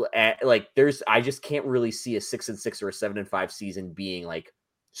 Like, I just can't really see a 6-6 or a 7-5 season being like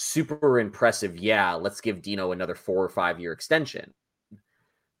super impressive. Yeah, let's give Dino another 4 or 5 year extension.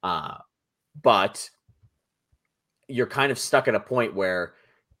 But you're kind of stuck at a point where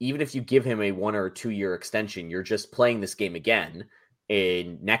even if you give him a 1 or 2 year extension, you're just playing this game again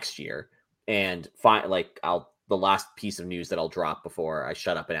in next year. And the last piece of news that I'll drop before I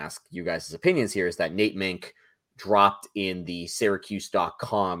shut up and ask you guys' opinions here is that Nate Mink dropped in the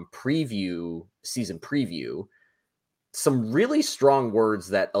Syracuse.com season preview, some really strong words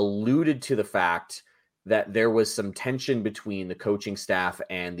that alluded to the fact that there was some tension between the coaching staff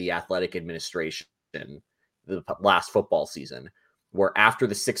and the athletic administration the last football season, where after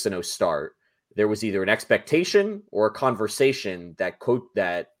the 6-0 start, there was either an expectation or a conversation that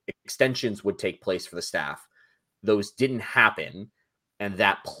extensions would take place for the staff. Those didn't happen, and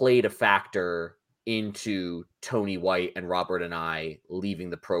that played a factor into Tony White and Robert and I leaving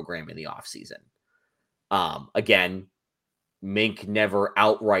the program in the offseason. Again, Mink never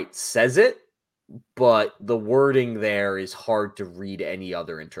outright says it, but the wording there is hard to read any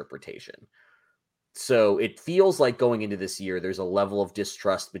other interpretation. So it feels like going into this year, there's a level of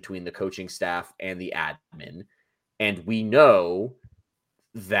distrust between the coaching staff and the admin. And we know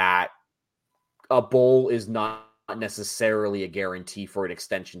that a bowl is not necessarily a guarantee for an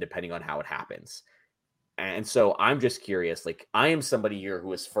extension, depending on how it happens. And so I'm just curious, like, I am somebody here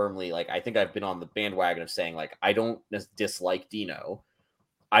who is firmly, like, I think I've been on the bandwagon of saying, like, I don't dislike Dino.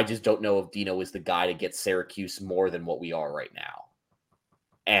 I just don't know if Dino is the guy to get Syracuse more than what we are right now.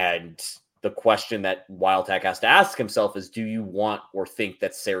 And the question that Wildhack has to ask himself is, do you want or think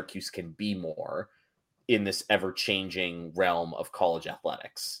that Syracuse can be more in this ever-changing realm of college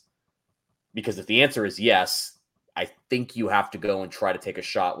athletics? Because if the answer is yes, I think you have to go and try to take a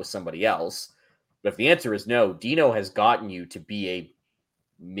shot with somebody else. But if the answer is no, Dino has gotten you to be a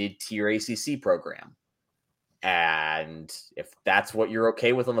mid-tier ACC program. And if that's what you're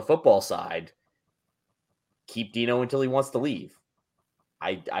okay with on the football side, keep Dino until he wants to leave.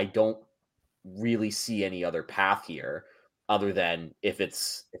 I don't really see any other path here other than if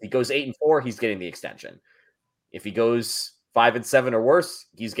he goes 8-4, he's getting the extension. If he goes 5-7 or worse,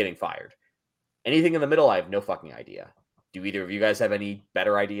 he's getting fired. Anything in the middle, I have no fucking idea. Do either of you guys have any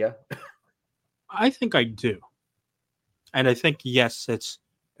better idea? I think I do. And I think, yes,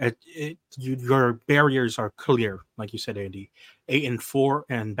 your barriers are clear, like you said, Andy. 8-4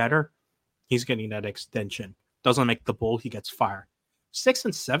 and better, he's getting that extension. Doesn't make the bowl, he gets fired.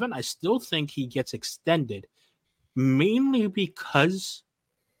 6-7, I still think he gets extended, mainly because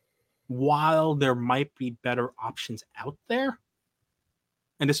while there might be better options out there,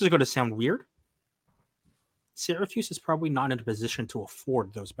 and this is going to sound weird, Syracuse is probably not in a position to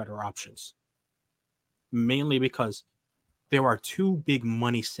afford those better options. Mainly because there are two big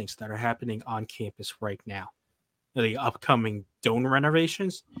money sinks that are happening on campus right now. The upcoming dome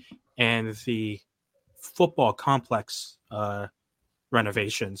renovations and the football complex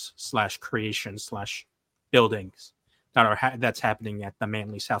renovations / creations / buildings that's happening at the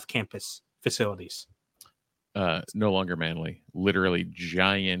Manly South Campus facilities. No longer Manly. Literally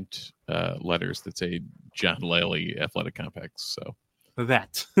giant letters that say John Laley Athletic Complex. So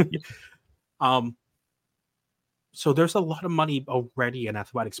that. So there's a lot of money already in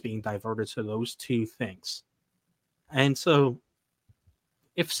athletics being diverted to those two things. And so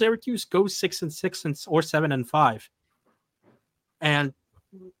if Syracuse goes 6-6 or 7-5, and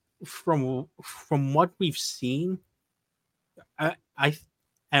from what we've seen,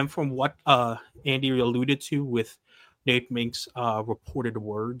 and from what Andy alluded to with Nate Mink's reported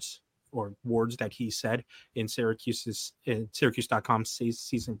words or words that he said in Syracuse.com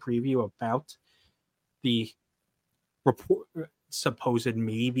season preview about the report, supposed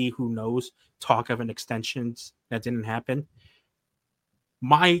maybe, who knows, talk of an extensions that didn't happen.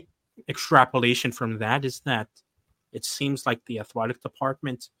 My extrapolation from that is that it seems like the athletic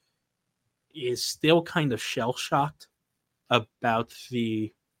department is still kind of shell-shocked about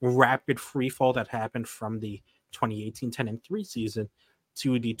the rapid freefall that happened from the 2018 10-3 season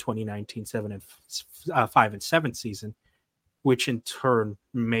to the 2019 5-7 season, which in turn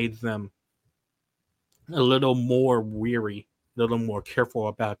made them a little more weary, a little more careful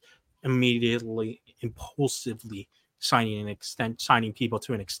about immediately, impulsively signing people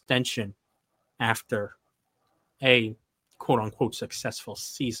to an extension after a quote-unquote successful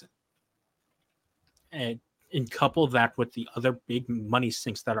season. And couple that with the other big money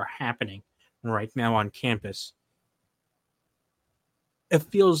sinks that are happening right now on campus, it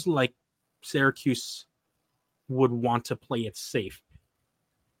feels like Syracuse would want to play it safe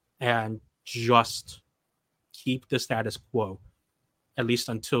and just keep the status quo, at least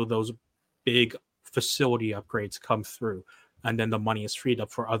until those big facility upgrades come through, and then the money is freed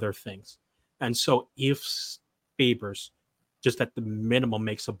up for other things. And so if Babers just at the minimum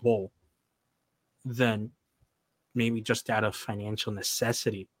makes a bowl, then maybe just out of financial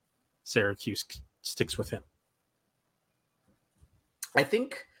necessity, Syracuse sticks with him. I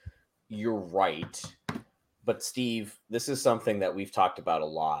think you're right. But Steve, this is something that we've talked about a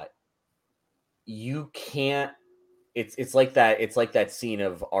lot. You can't, it's like that scene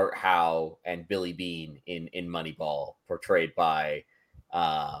of Art Howe and Billy Bean in Moneyball, portrayed by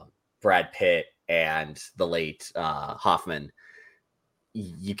Brad Pitt and the late Hoffman.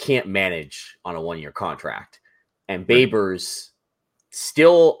 You can't manage on a 1-year contract. And Babers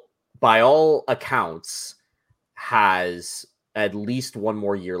still, by all accounts, has at least one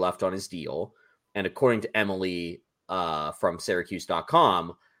more year left on his deal. And according to Emily from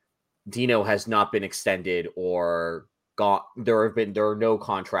Syracuse.com, Dino has not been extended or there are no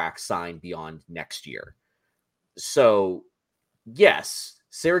contracts signed beyond next year. So, yes,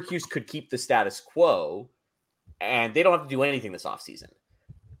 Syracuse could keep the status quo, and they don't have to do anything this offseason.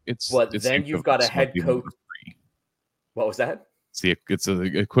 But then you've got a head coach. What was that? It's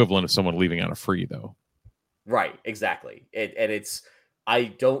the equivalent of someone leaving on a free, though. Right, exactly.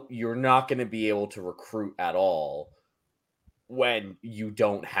 You're not going to be able to recruit at all when you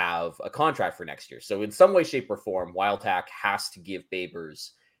don't have a contract for next year. So in some way, shape, or form, Wildtack has to give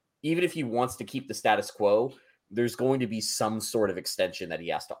Babers, even if he wants to keep the status quo, there's going to be some sort of extension that he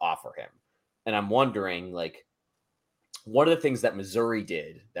has to offer him. And I'm wondering, one of the things that Missouri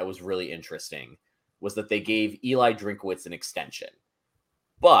did that was really interesting was that they gave Eli Drinkwitz an extension.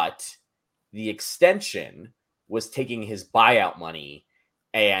 But the extension was taking his buyout money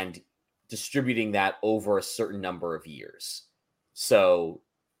and distributing that over a certain number of years. So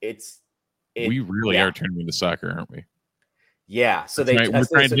we really are turning into soccer, aren't we? Yeah. So we're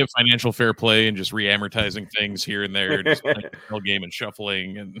trying to get financial fair play and just re-amortizing things here and there, just playing the game and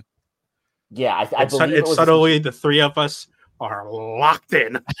shuffling. And yeah, I believe it's suddenly the three of us are locked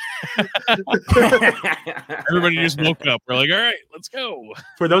in. Everybody just woke up. We're like, all right, let's go.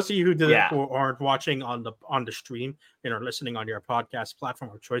 For those of you who aren't watching on the stream and are listening on your podcast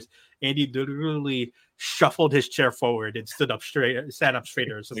platform of choice, Andy literally shuffled his chair forward and sat up straighter.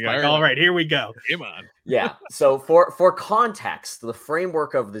 It's like, all right, here we go. Come on. Yeah. So for context, the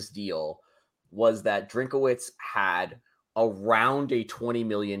framework of this deal was that Drinkowitz had around a $20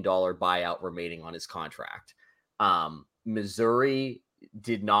 million buyout remaining on his contract. Missouri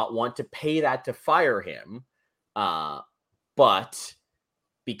did not want to pay that to fire him, but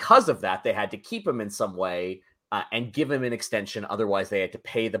because of that, they had to keep him in some way and give him an extension. Otherwise, they had to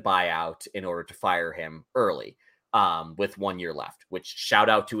pay the buyout in order to fire him early with 1 year left, which, shout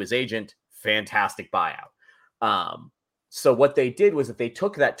out to his agent, fantastic buyout. So what they did was that they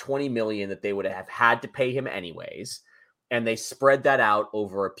took that $20 million that they would have had to pay him anyways, and they spread that out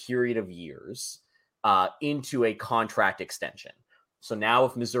over a period of years into a contract extension. So now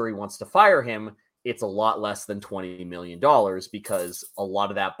if Missouri wants to fire him, it's a lot less than $20 million because a lot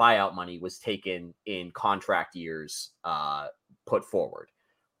of that buyout money was taken in contract years put forward.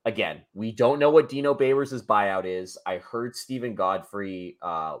 Again, we don't know what Dino Babers' buyout is. I heard Stephen Godfrey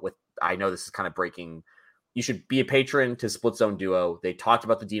I know this is kind of breaking. You should be a patron to Split Zone Duo. They talked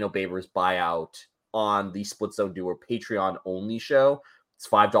about the Dino Babers buyout on the Split Zone Duo Patreon only show. It's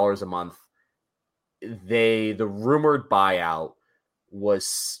 $5 a month. The rumored buyout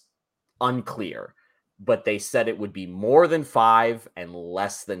was unclear, but they said it would be more than 5 and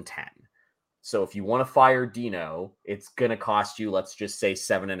less than 10. So if you want to fire Dino, it's going to cost you, let's just say,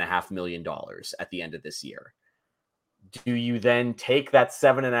 $7.5 million at the end of this year. Do you then take that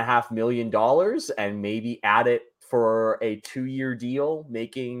 $7.5 million and maybe add it for a 2-year deal,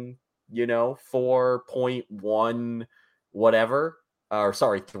 making, 4.1 whatever, or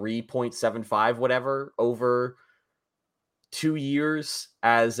sorry, 3.75 whatever over 2 years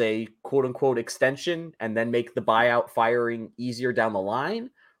as a quote unquote extension and then make the buyout firing easier down the line?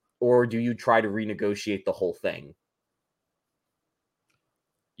 Or do you try to renegotiate the whole thing?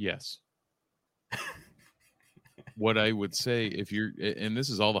 Yes. What I would say, if you're, and this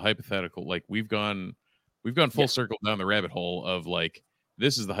is all the hypothetical, like we've gone full circle down the rabbit hole of like,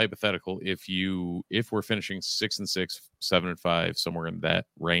 this is the hypothetical. If we're finishing 6-6, 7-5, somewhere in that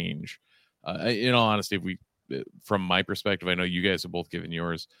range, in all honesty, if we, from my perspective, I know you guys have both given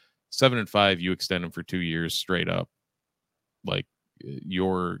yours, 7-5, you extend them for 2 years straight up. Like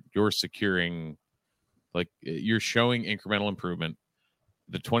you're securing, like you're showing incremental improvement.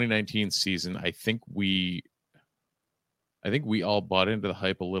 The 2019 season, I think we all bought into the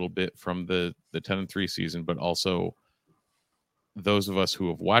hype a little bit from the 10-3 season, but also those of us who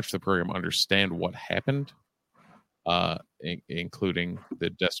have watched the program understand what happened, including the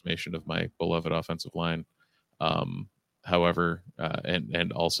decimation of my beloved offensive line. However,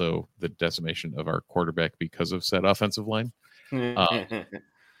 and also the decimation of our quarterback because of said offensive line.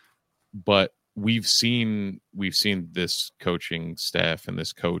 But we've seen this coaching staff and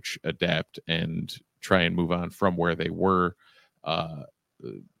this coach adapt and try and move on from where they were.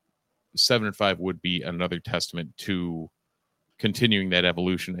 7-5 would be another testament to continuing that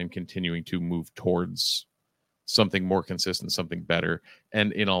evolution and continuing to move towards something more consistent, something better.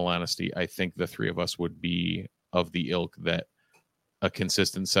 And in all honesty, I think the three of us would be of the ilk that a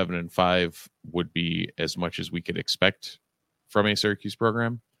consistent 7-5 would be as much as we could expect from a Syracuse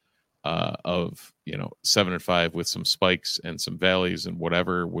program. Of 7-5 with some spikes and some valleys and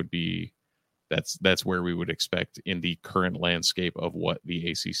whatever would be, that's where we would expect in the current landscape of what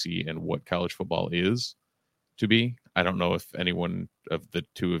the ACC and what college football is to be. I don't know if any one of the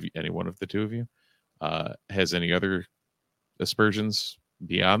two of you has any other aspersions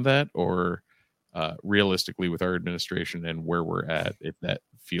beyond that, or realistically with our administration and where we're at, if that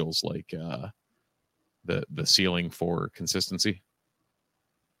feels like the ceiling for consistency.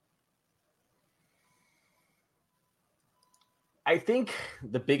 I think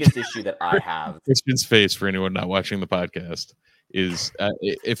the biggest issue that I have... Christian's face, for anyone not watching the podcast, is,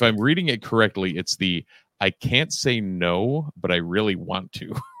 if I'm reading it correctly, it's the, I can't say no, but I really want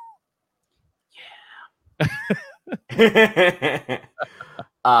to. Yeah.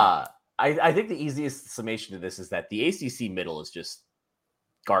 I think the easiest summation to this is that the ACC middle is just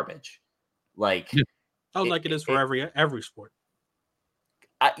garbage. Like, like it is for every sport.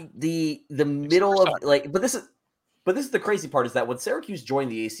 The middle of, like, but this is... But this is the crazy part, is that when Syracuse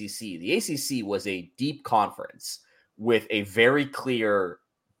joined the ACC was a deep conference with a very clear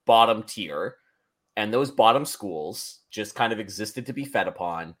bottom tier, and those bottom schools just kind of existed to be fed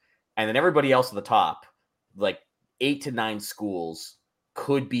upon. And then everybody else at the top, like 8 to 9 schools,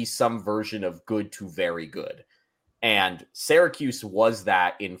 could be some version of good to very good. And Syracuse was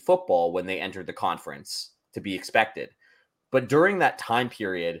that in football when they entered the conference, to be expected. But during that time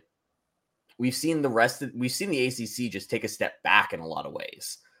period, we've seen the ACC just take a step back in a lot of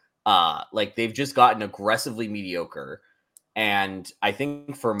ways. Like they've just gotten aggressively mediocre. And I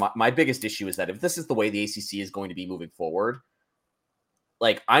think for my biggest issue is that if this is the way the ACC is going to be moving forward,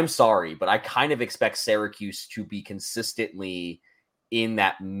 like, I'm sorry, but I kind of expect Syracuse to be consistently in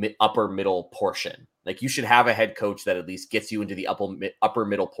that upper middle portion. Like, you should have a head coach that at least gets you into the upper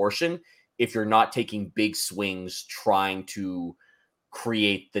middle portion if you're not taking big swings trying to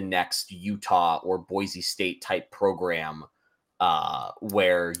create the next Utah or Boise State type program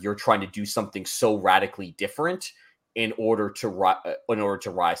where you're trying to do something so radically different in order to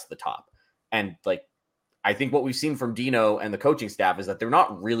rise to the top. And like, I think what we've seen from Dino and the coaching staff is that they're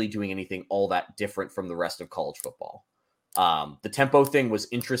not really doing anything all that different from the rest of college football. The tempo thing was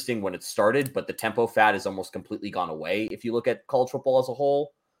interesting when it started, but the tempo fad has almost completely gone away if you look at college football as a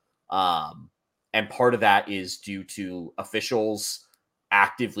whole. And part of that is due to officials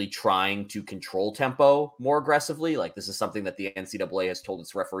actively trying to control tempo more aggressively. Like, this is something that the NCAA has told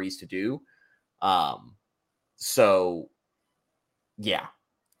its referees to do. So yeah,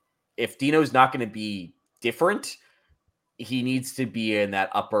 if Dino's not going to be different, he needs to be in that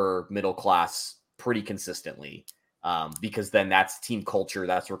upper middle class pretty consistently. Because then that's team culture,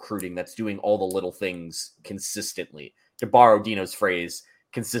 that's recruiting, that's doing all the little things consistently. To borrow Dino's phrase,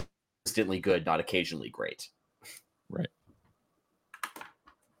 consistently good, not occasionally great. Right.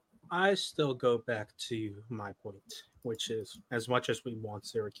 I still go back to my point, which is, as much as we want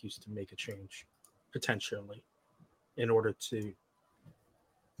Syracuse to make a change, potentially, in order to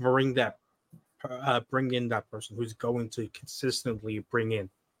bring in that person who's going to consistently bring in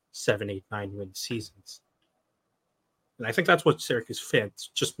 7, 8, 9 win seasons. And I think that's what Syracuse fans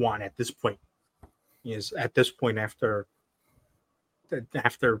just want at this point. Is at this point, after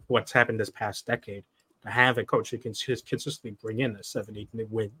what's happened this past decade, to have a coach who can consistently bring in a 7, 8,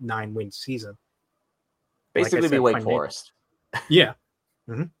 9 win season. Basically, be Wake Forest. Yeah.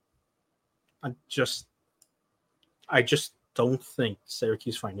 Mm-hmm. I just don't think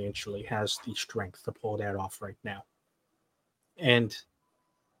Syracuse financially has the strength to pull that off right now. And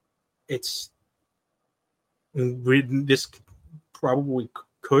this probably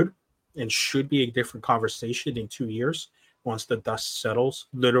could and should be a different conversation in 2 years once the dust settles,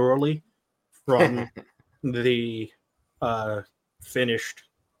 literally, from the finished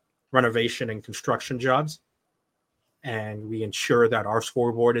renovation and construction jobs, and we ensure that our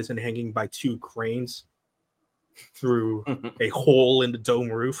scoreboard isn't hanging by 2 cranes through a hole in the dome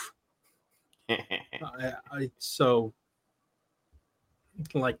roof. So,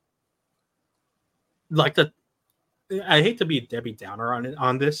 like the, I hate to be a Debbie Downer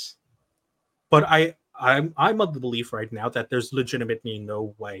on this, but I'm of the belief right now that there's legitimately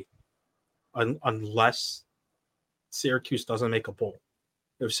no way, unless Syracuse doesn't make a bowl.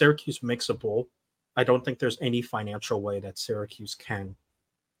 If Syracuse makes a bowl, I don't think there's any financial way that Syracuse can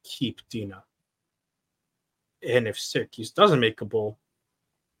keep Dina. And if Syracuse doesn't make a bowl,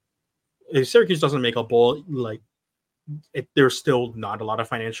 like, there's still not a lot of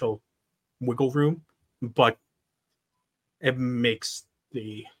financial wiggle room, but it makes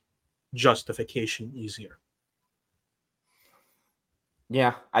the justification easier.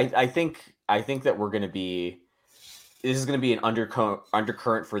 Yeah, I think that this is going to be an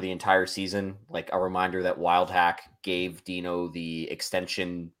undercurrent for the entire season. Like, a reminder that Wildhack gave Dino the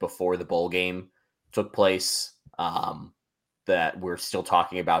extension before the bowl game took place, that we're still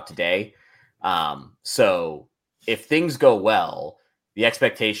talking about today. So if things go well, the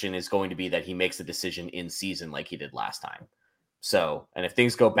expectation is going to be that he makes a decision in season like he did last time. So, and if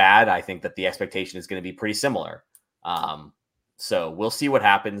things go bad, I think that the expectation is going to be pretty similar. So we'll see what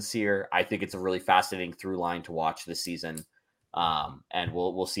happens here. I think it's a really fascinating through line to watch this season. And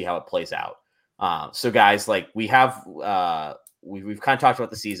we'll see how it plays out. So guys, like, we've kind of talked about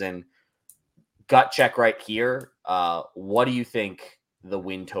the season. Gut check right here. What do you think the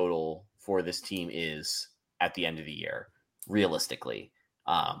win total for this team is at the end of the year, realistically?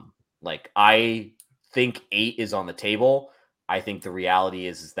 Like, I think 8 is on the table. I think the reality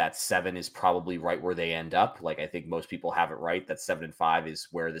is that 7 is probably right where they end up. Like, I think most people have it right that 7-5 is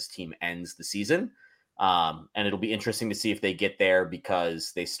where this team ends the season. And it'll be interesting to see if they get there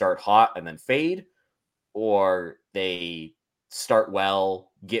because they start hot and then fade, or they start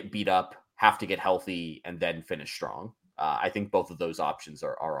well, get beat up, have to get healthy, and then finish strong. I think both of those options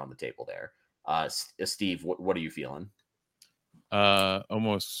are on the table there. Steve, what are you feeling?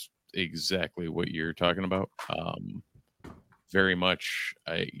 Almost exactly what you're talking about. Very much.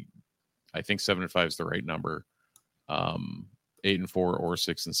 I think 7-5 is the right number. 8-4 or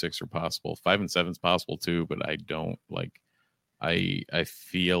 6-6 are possible. 5-7 is possible too, but I don't like. I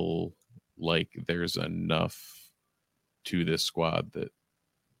feel like there's enough to this squad that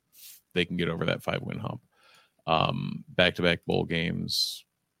they can get over that 5-win hump. Back-to-back bowl games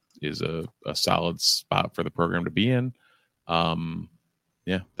is a solid spot for the program to be in.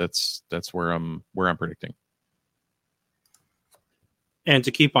 Yeah, that's where I'm predicting. And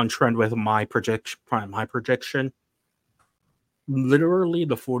to keep on trend with my projection, literally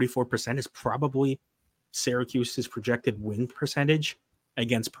the 44% is probably Syracuse's projected win percentage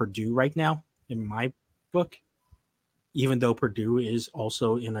against Purdue right now, in my book, even though Purdue is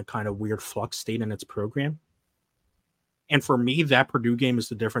also in a kind of weird flux state in its program. And for me, that Purdue game is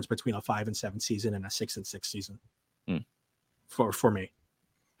the difference between a 5-7 season and a 6-6 season for me.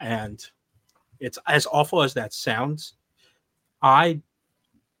 And it's as awful as that sounds.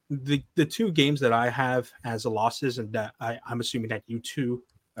 The two games that I have as losses, and that I'm assuming that you two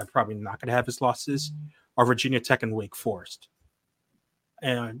are probably not going to have as losses, are Virginia Tech and Wake Forest.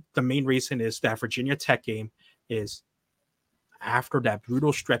 And the main reason is that Virginia Tech game is after that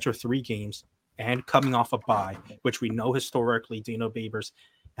brutal stretch of 3 games and coming off a bye, which we know historically Dino Babers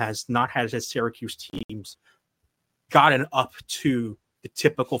has not had his Syracuse teams gotten up to the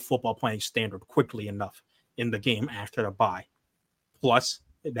typical football playing standard quickly enough in the game after the bye. Plus,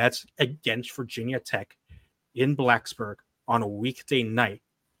 that's against Virginia Tech in Blacksburg on a weekday night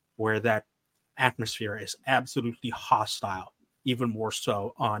where that atmosphere is absolutely hostile, even more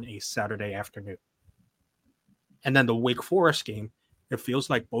so on a Saturday afternoon. And then the Wake Forest game, it feels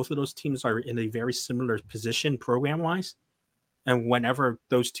like both of those teams are in a very similar position program-wise. And whenever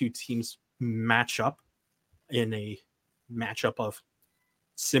those two teams match up in a matchup of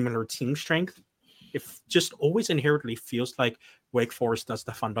similar team strength, it just always inherently feels like Wake Forest does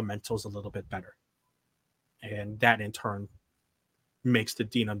the fundamentals a little bit better. And that in turn makes the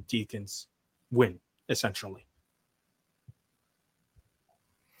Deanham Deacons win, essentially.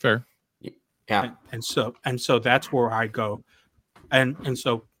 Fair. Yeah. And so that's where I go. And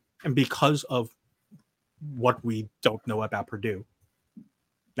because of what we don't know about Purdue,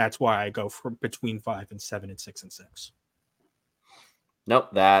 that's why I go for between 5-7 and 6-6. Nope,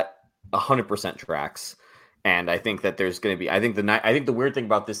 that 100% tracks. And I think that there's going to be, I think the weird thing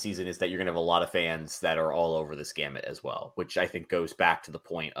about this season is that you're going to have a lot of fans that are all over this gamut as well, which I think goes back to the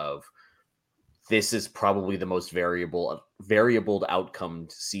point of this is probably the most variable outcome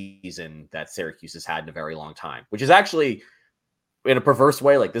season that Syracuse has had in a very long time, which is actually in a perverse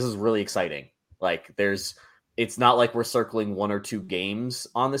way. Like, this is really exciting. Like, it's not like we're circling 1 or 2 games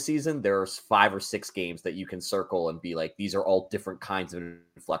on the season. There's 5 or 6 games that you can circle and be like, these are all different kinds of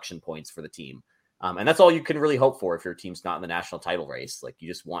inflection points for the team. And that's all you can really hope for if your team's not in the national title race. Like, you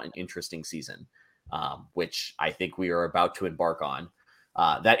just want an interesting season, which I think we are about to embark on.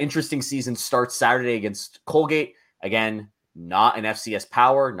 That interesting season starts Saturday against Colgate. Again, not an FCS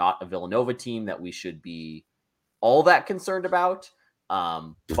power, not a Villanova team that we should be all that concerned about.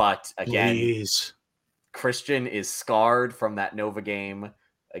 But again, please. Christian is scarred from that Nova game.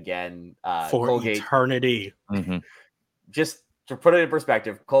 Again, for Colgate, eternity. Mm-hmm. Just to put it in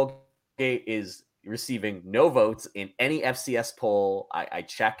perspective, Colgate is receiving no votes in any FCS poll. I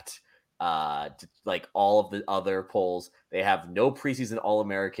checked like all of the other polls. They have no preseason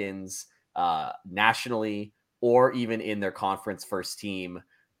All-Americans nationally or even in their conference first team.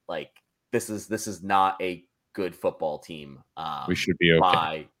 Like, this is not a good football team. We should be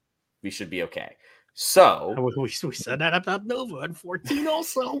okay. We should be okay. So we said that about Nova in 14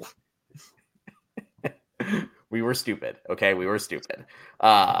 also. We were stupid. Okay, we were stupid.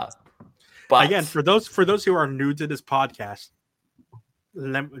 But again, for those who are new to this podcast,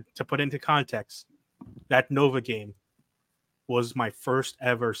 to put into context, that Nova game was my first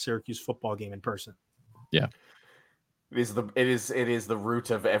ever Syracuse football game in person. Yeah. It is the root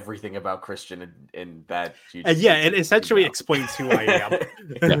of everything about Christian, and that it essentially explains who I am.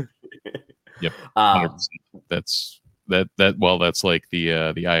 Yeah. Yep. 100%. That's like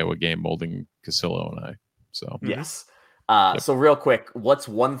the Iowa game molding Casillo and I. So yes. So real quick, what's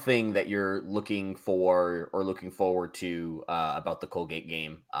one thing that you're looking for or looking forward to about the Colgate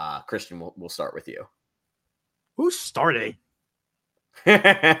game? Christian, we'll start with you. Who's starting?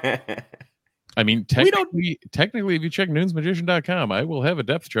 I mean, technically, if you check noonsmagician.com, I will have a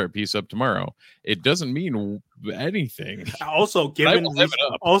depth chart piece up tomorrow. It doesn't mean anything. Also, given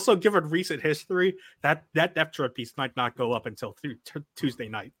recent history, that depth chart piece might not go up until Tuesday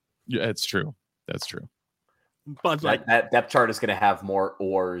night. Yeah, that's true. That's true. But that depth chart is going to have more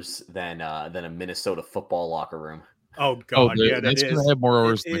oars than a Minnesota football locker room. Oh God, that's going to have more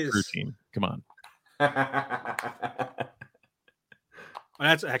oars than the crew team. Come on.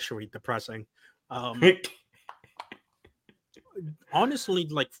 That's actually depressing. Honestly,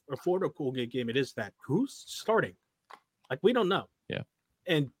 like for the Colgate game, it is that who's starting? Like we don't know. Yeah,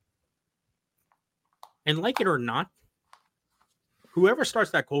 and like it or not, whoever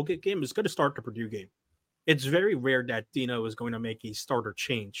starts that Colgate game is going to start the Purdue game. It's very rare that Dino is going to make a starter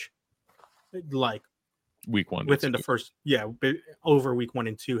change, like week 1 within the first, over week 1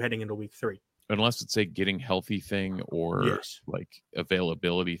 and 2, heading into week 3. Unless it's a getting healthy thing or like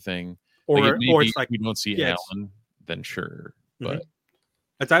availability thing, or it's like we don't see Allen, then sure. But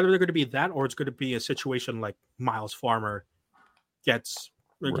it's either going to be that, or it's going to be a situation like Miles Farmer gets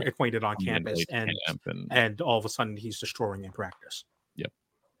acquainted on campus, and all of a sudden he's destroying in practice. Yep.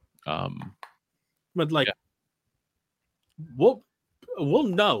 But like, we'll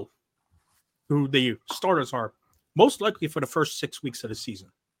know who the starters are most likely for the first 6 weeks of the season.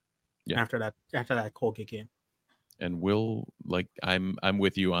 Yeah. After that Colgate game. And I'm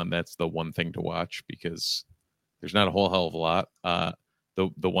with you on that's the one thing to watch, because there's not a whole hell of a lot. The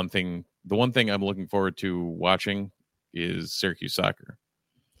one thing I'm looking forward to watching is Syracuse soccer.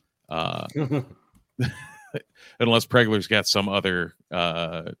 Unless Pregler's got some other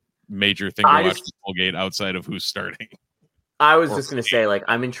major thing to watch in Colgate outside of who's starting. I was just going to say, like,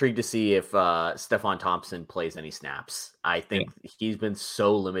 I'm intrigued to see if Stephon Thompson plays any snaps. I think he's been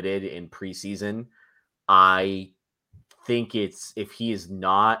so limited in preseason. I think if he is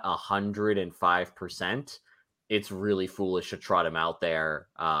not 105%, it's really foolish to trot him out there.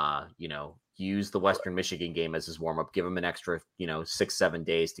 Use the Western Michigan game as his warm up, give him an extra, 6-7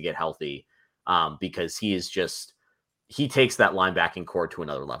 days to get healthy. Because he takes that linebacking core to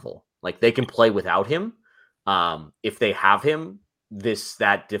another level. Like, they can play without him. If they have him,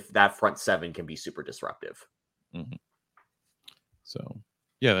 that front seven can be super disruptive. Mm-hmm. So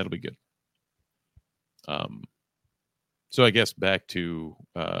yeah, that'll be good. So I guess back to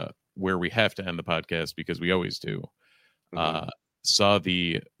where we have to end the podcast, because we always do. Saw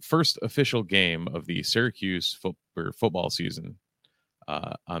the first official game of the Syracuse football season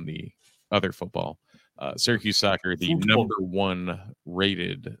on the other football. Syracuse soccer, the number 1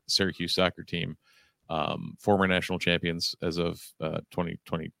 rated Syracuse soccer team. Former national champions as of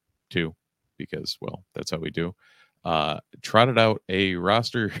 2022, because, well, that's how we do. Trotted out a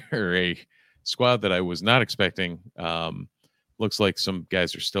roster or a squad that I was not expecting. Looks like some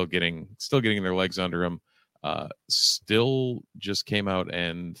guys are still getting their legs under them. Still just came out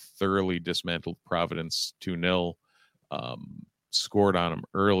and thoroughly dismantled Providence 2-0. Scored on them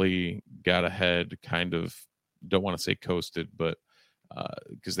early, got ahead, kind of, don't want to say coasted, but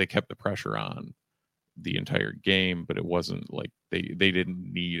because they kept the pressure on the entire game, but it wasn't like they didn't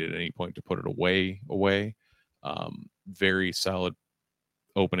need at any point to put it away. Very solid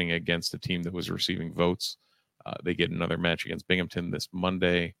opening against a team that was receiving votes. They get another match against Binghamton this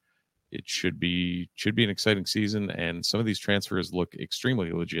Monday. It should be an exciting season, and some of these transfers look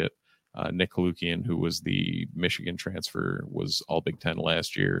extremely legit. Nick Kalukian, who was the Michigan transfer, was all Big Ten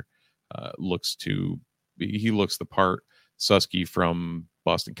last year. Looks the part. Susky from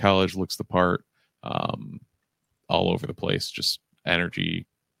Boston College looks the part. All over the place, just energy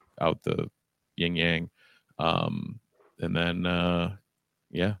out the yin yang. And then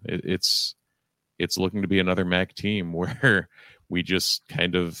it's looking to be another MAC team where we just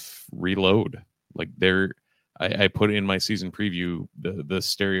kind of reload. Like I put in my season preview the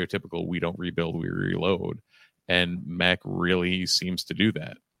stereotypical we don't rebuild, we reload, and MAC really seems to do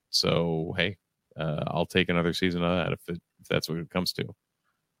that. So hey, I'll take another season of that if that's what it comes to.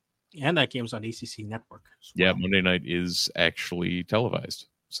 And that game's on ACC Network. Well. Yeah, Monday night is actually televised.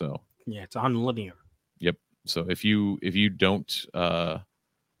 So yeah, it's on linear. Yep. So if you don't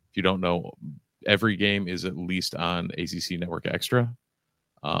know, every game is at least on ACC Network Extra.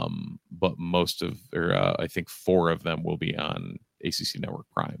 But I think 4 of them will be on ACC Network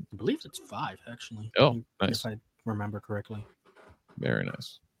Prime. I believe it's 5 actually. Oh, nice. If I remember correctly. Very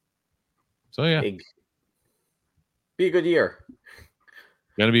nice. So yeah, be a good year.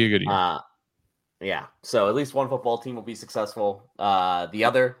 Gonna be a good year. Yeah. So at least one football team will be successful. The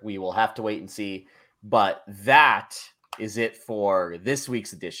other, we will have to wait and see. But that is it for this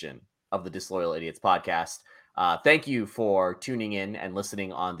week's edition of the Disloyal Idiots podcast. Thank you for tuning in and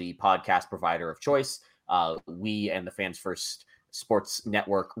listening on the podcast provider of choice. We and the Fans First Sports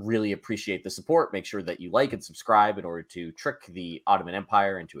Network really appreciate the support. Make sure that you like and subscribe in order to trick the Ottoman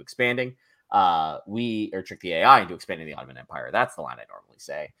Empire into expanding. Trick the AI into expanding the Ottoman Empire. That's the line I normally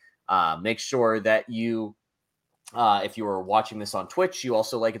say. Make sure that you, if you are watching this on Twitch, you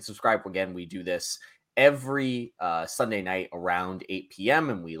also like and subscribe. Again, we do this every Sunday night around 8 p.m.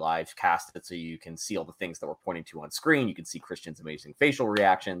 and we live cast it so you can see all the things that we're pointing to on screen. You can see Christian's amazing facial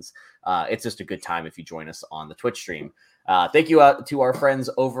reactions. It's just a good time if you join us on the Twitch stream. Thank you to our friends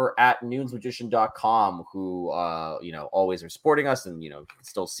over at nunesmagician.com who, always are supporting us, and, you can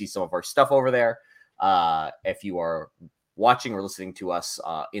still see some of our stuff over there. If you are watching or listening to us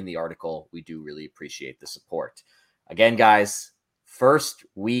in the article, we do really appreciate the support. Again, guys, first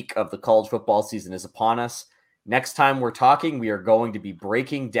week of the college football season is upon us. Next time we're talking, we are going to be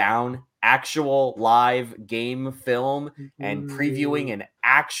breaking down actual live game film and previewing an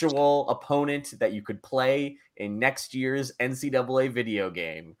actual opponent that you could play in next year's NCAA video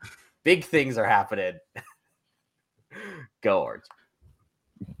game. Big things are happening. Go Orange.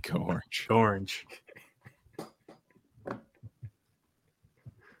 Go Orange. Orange.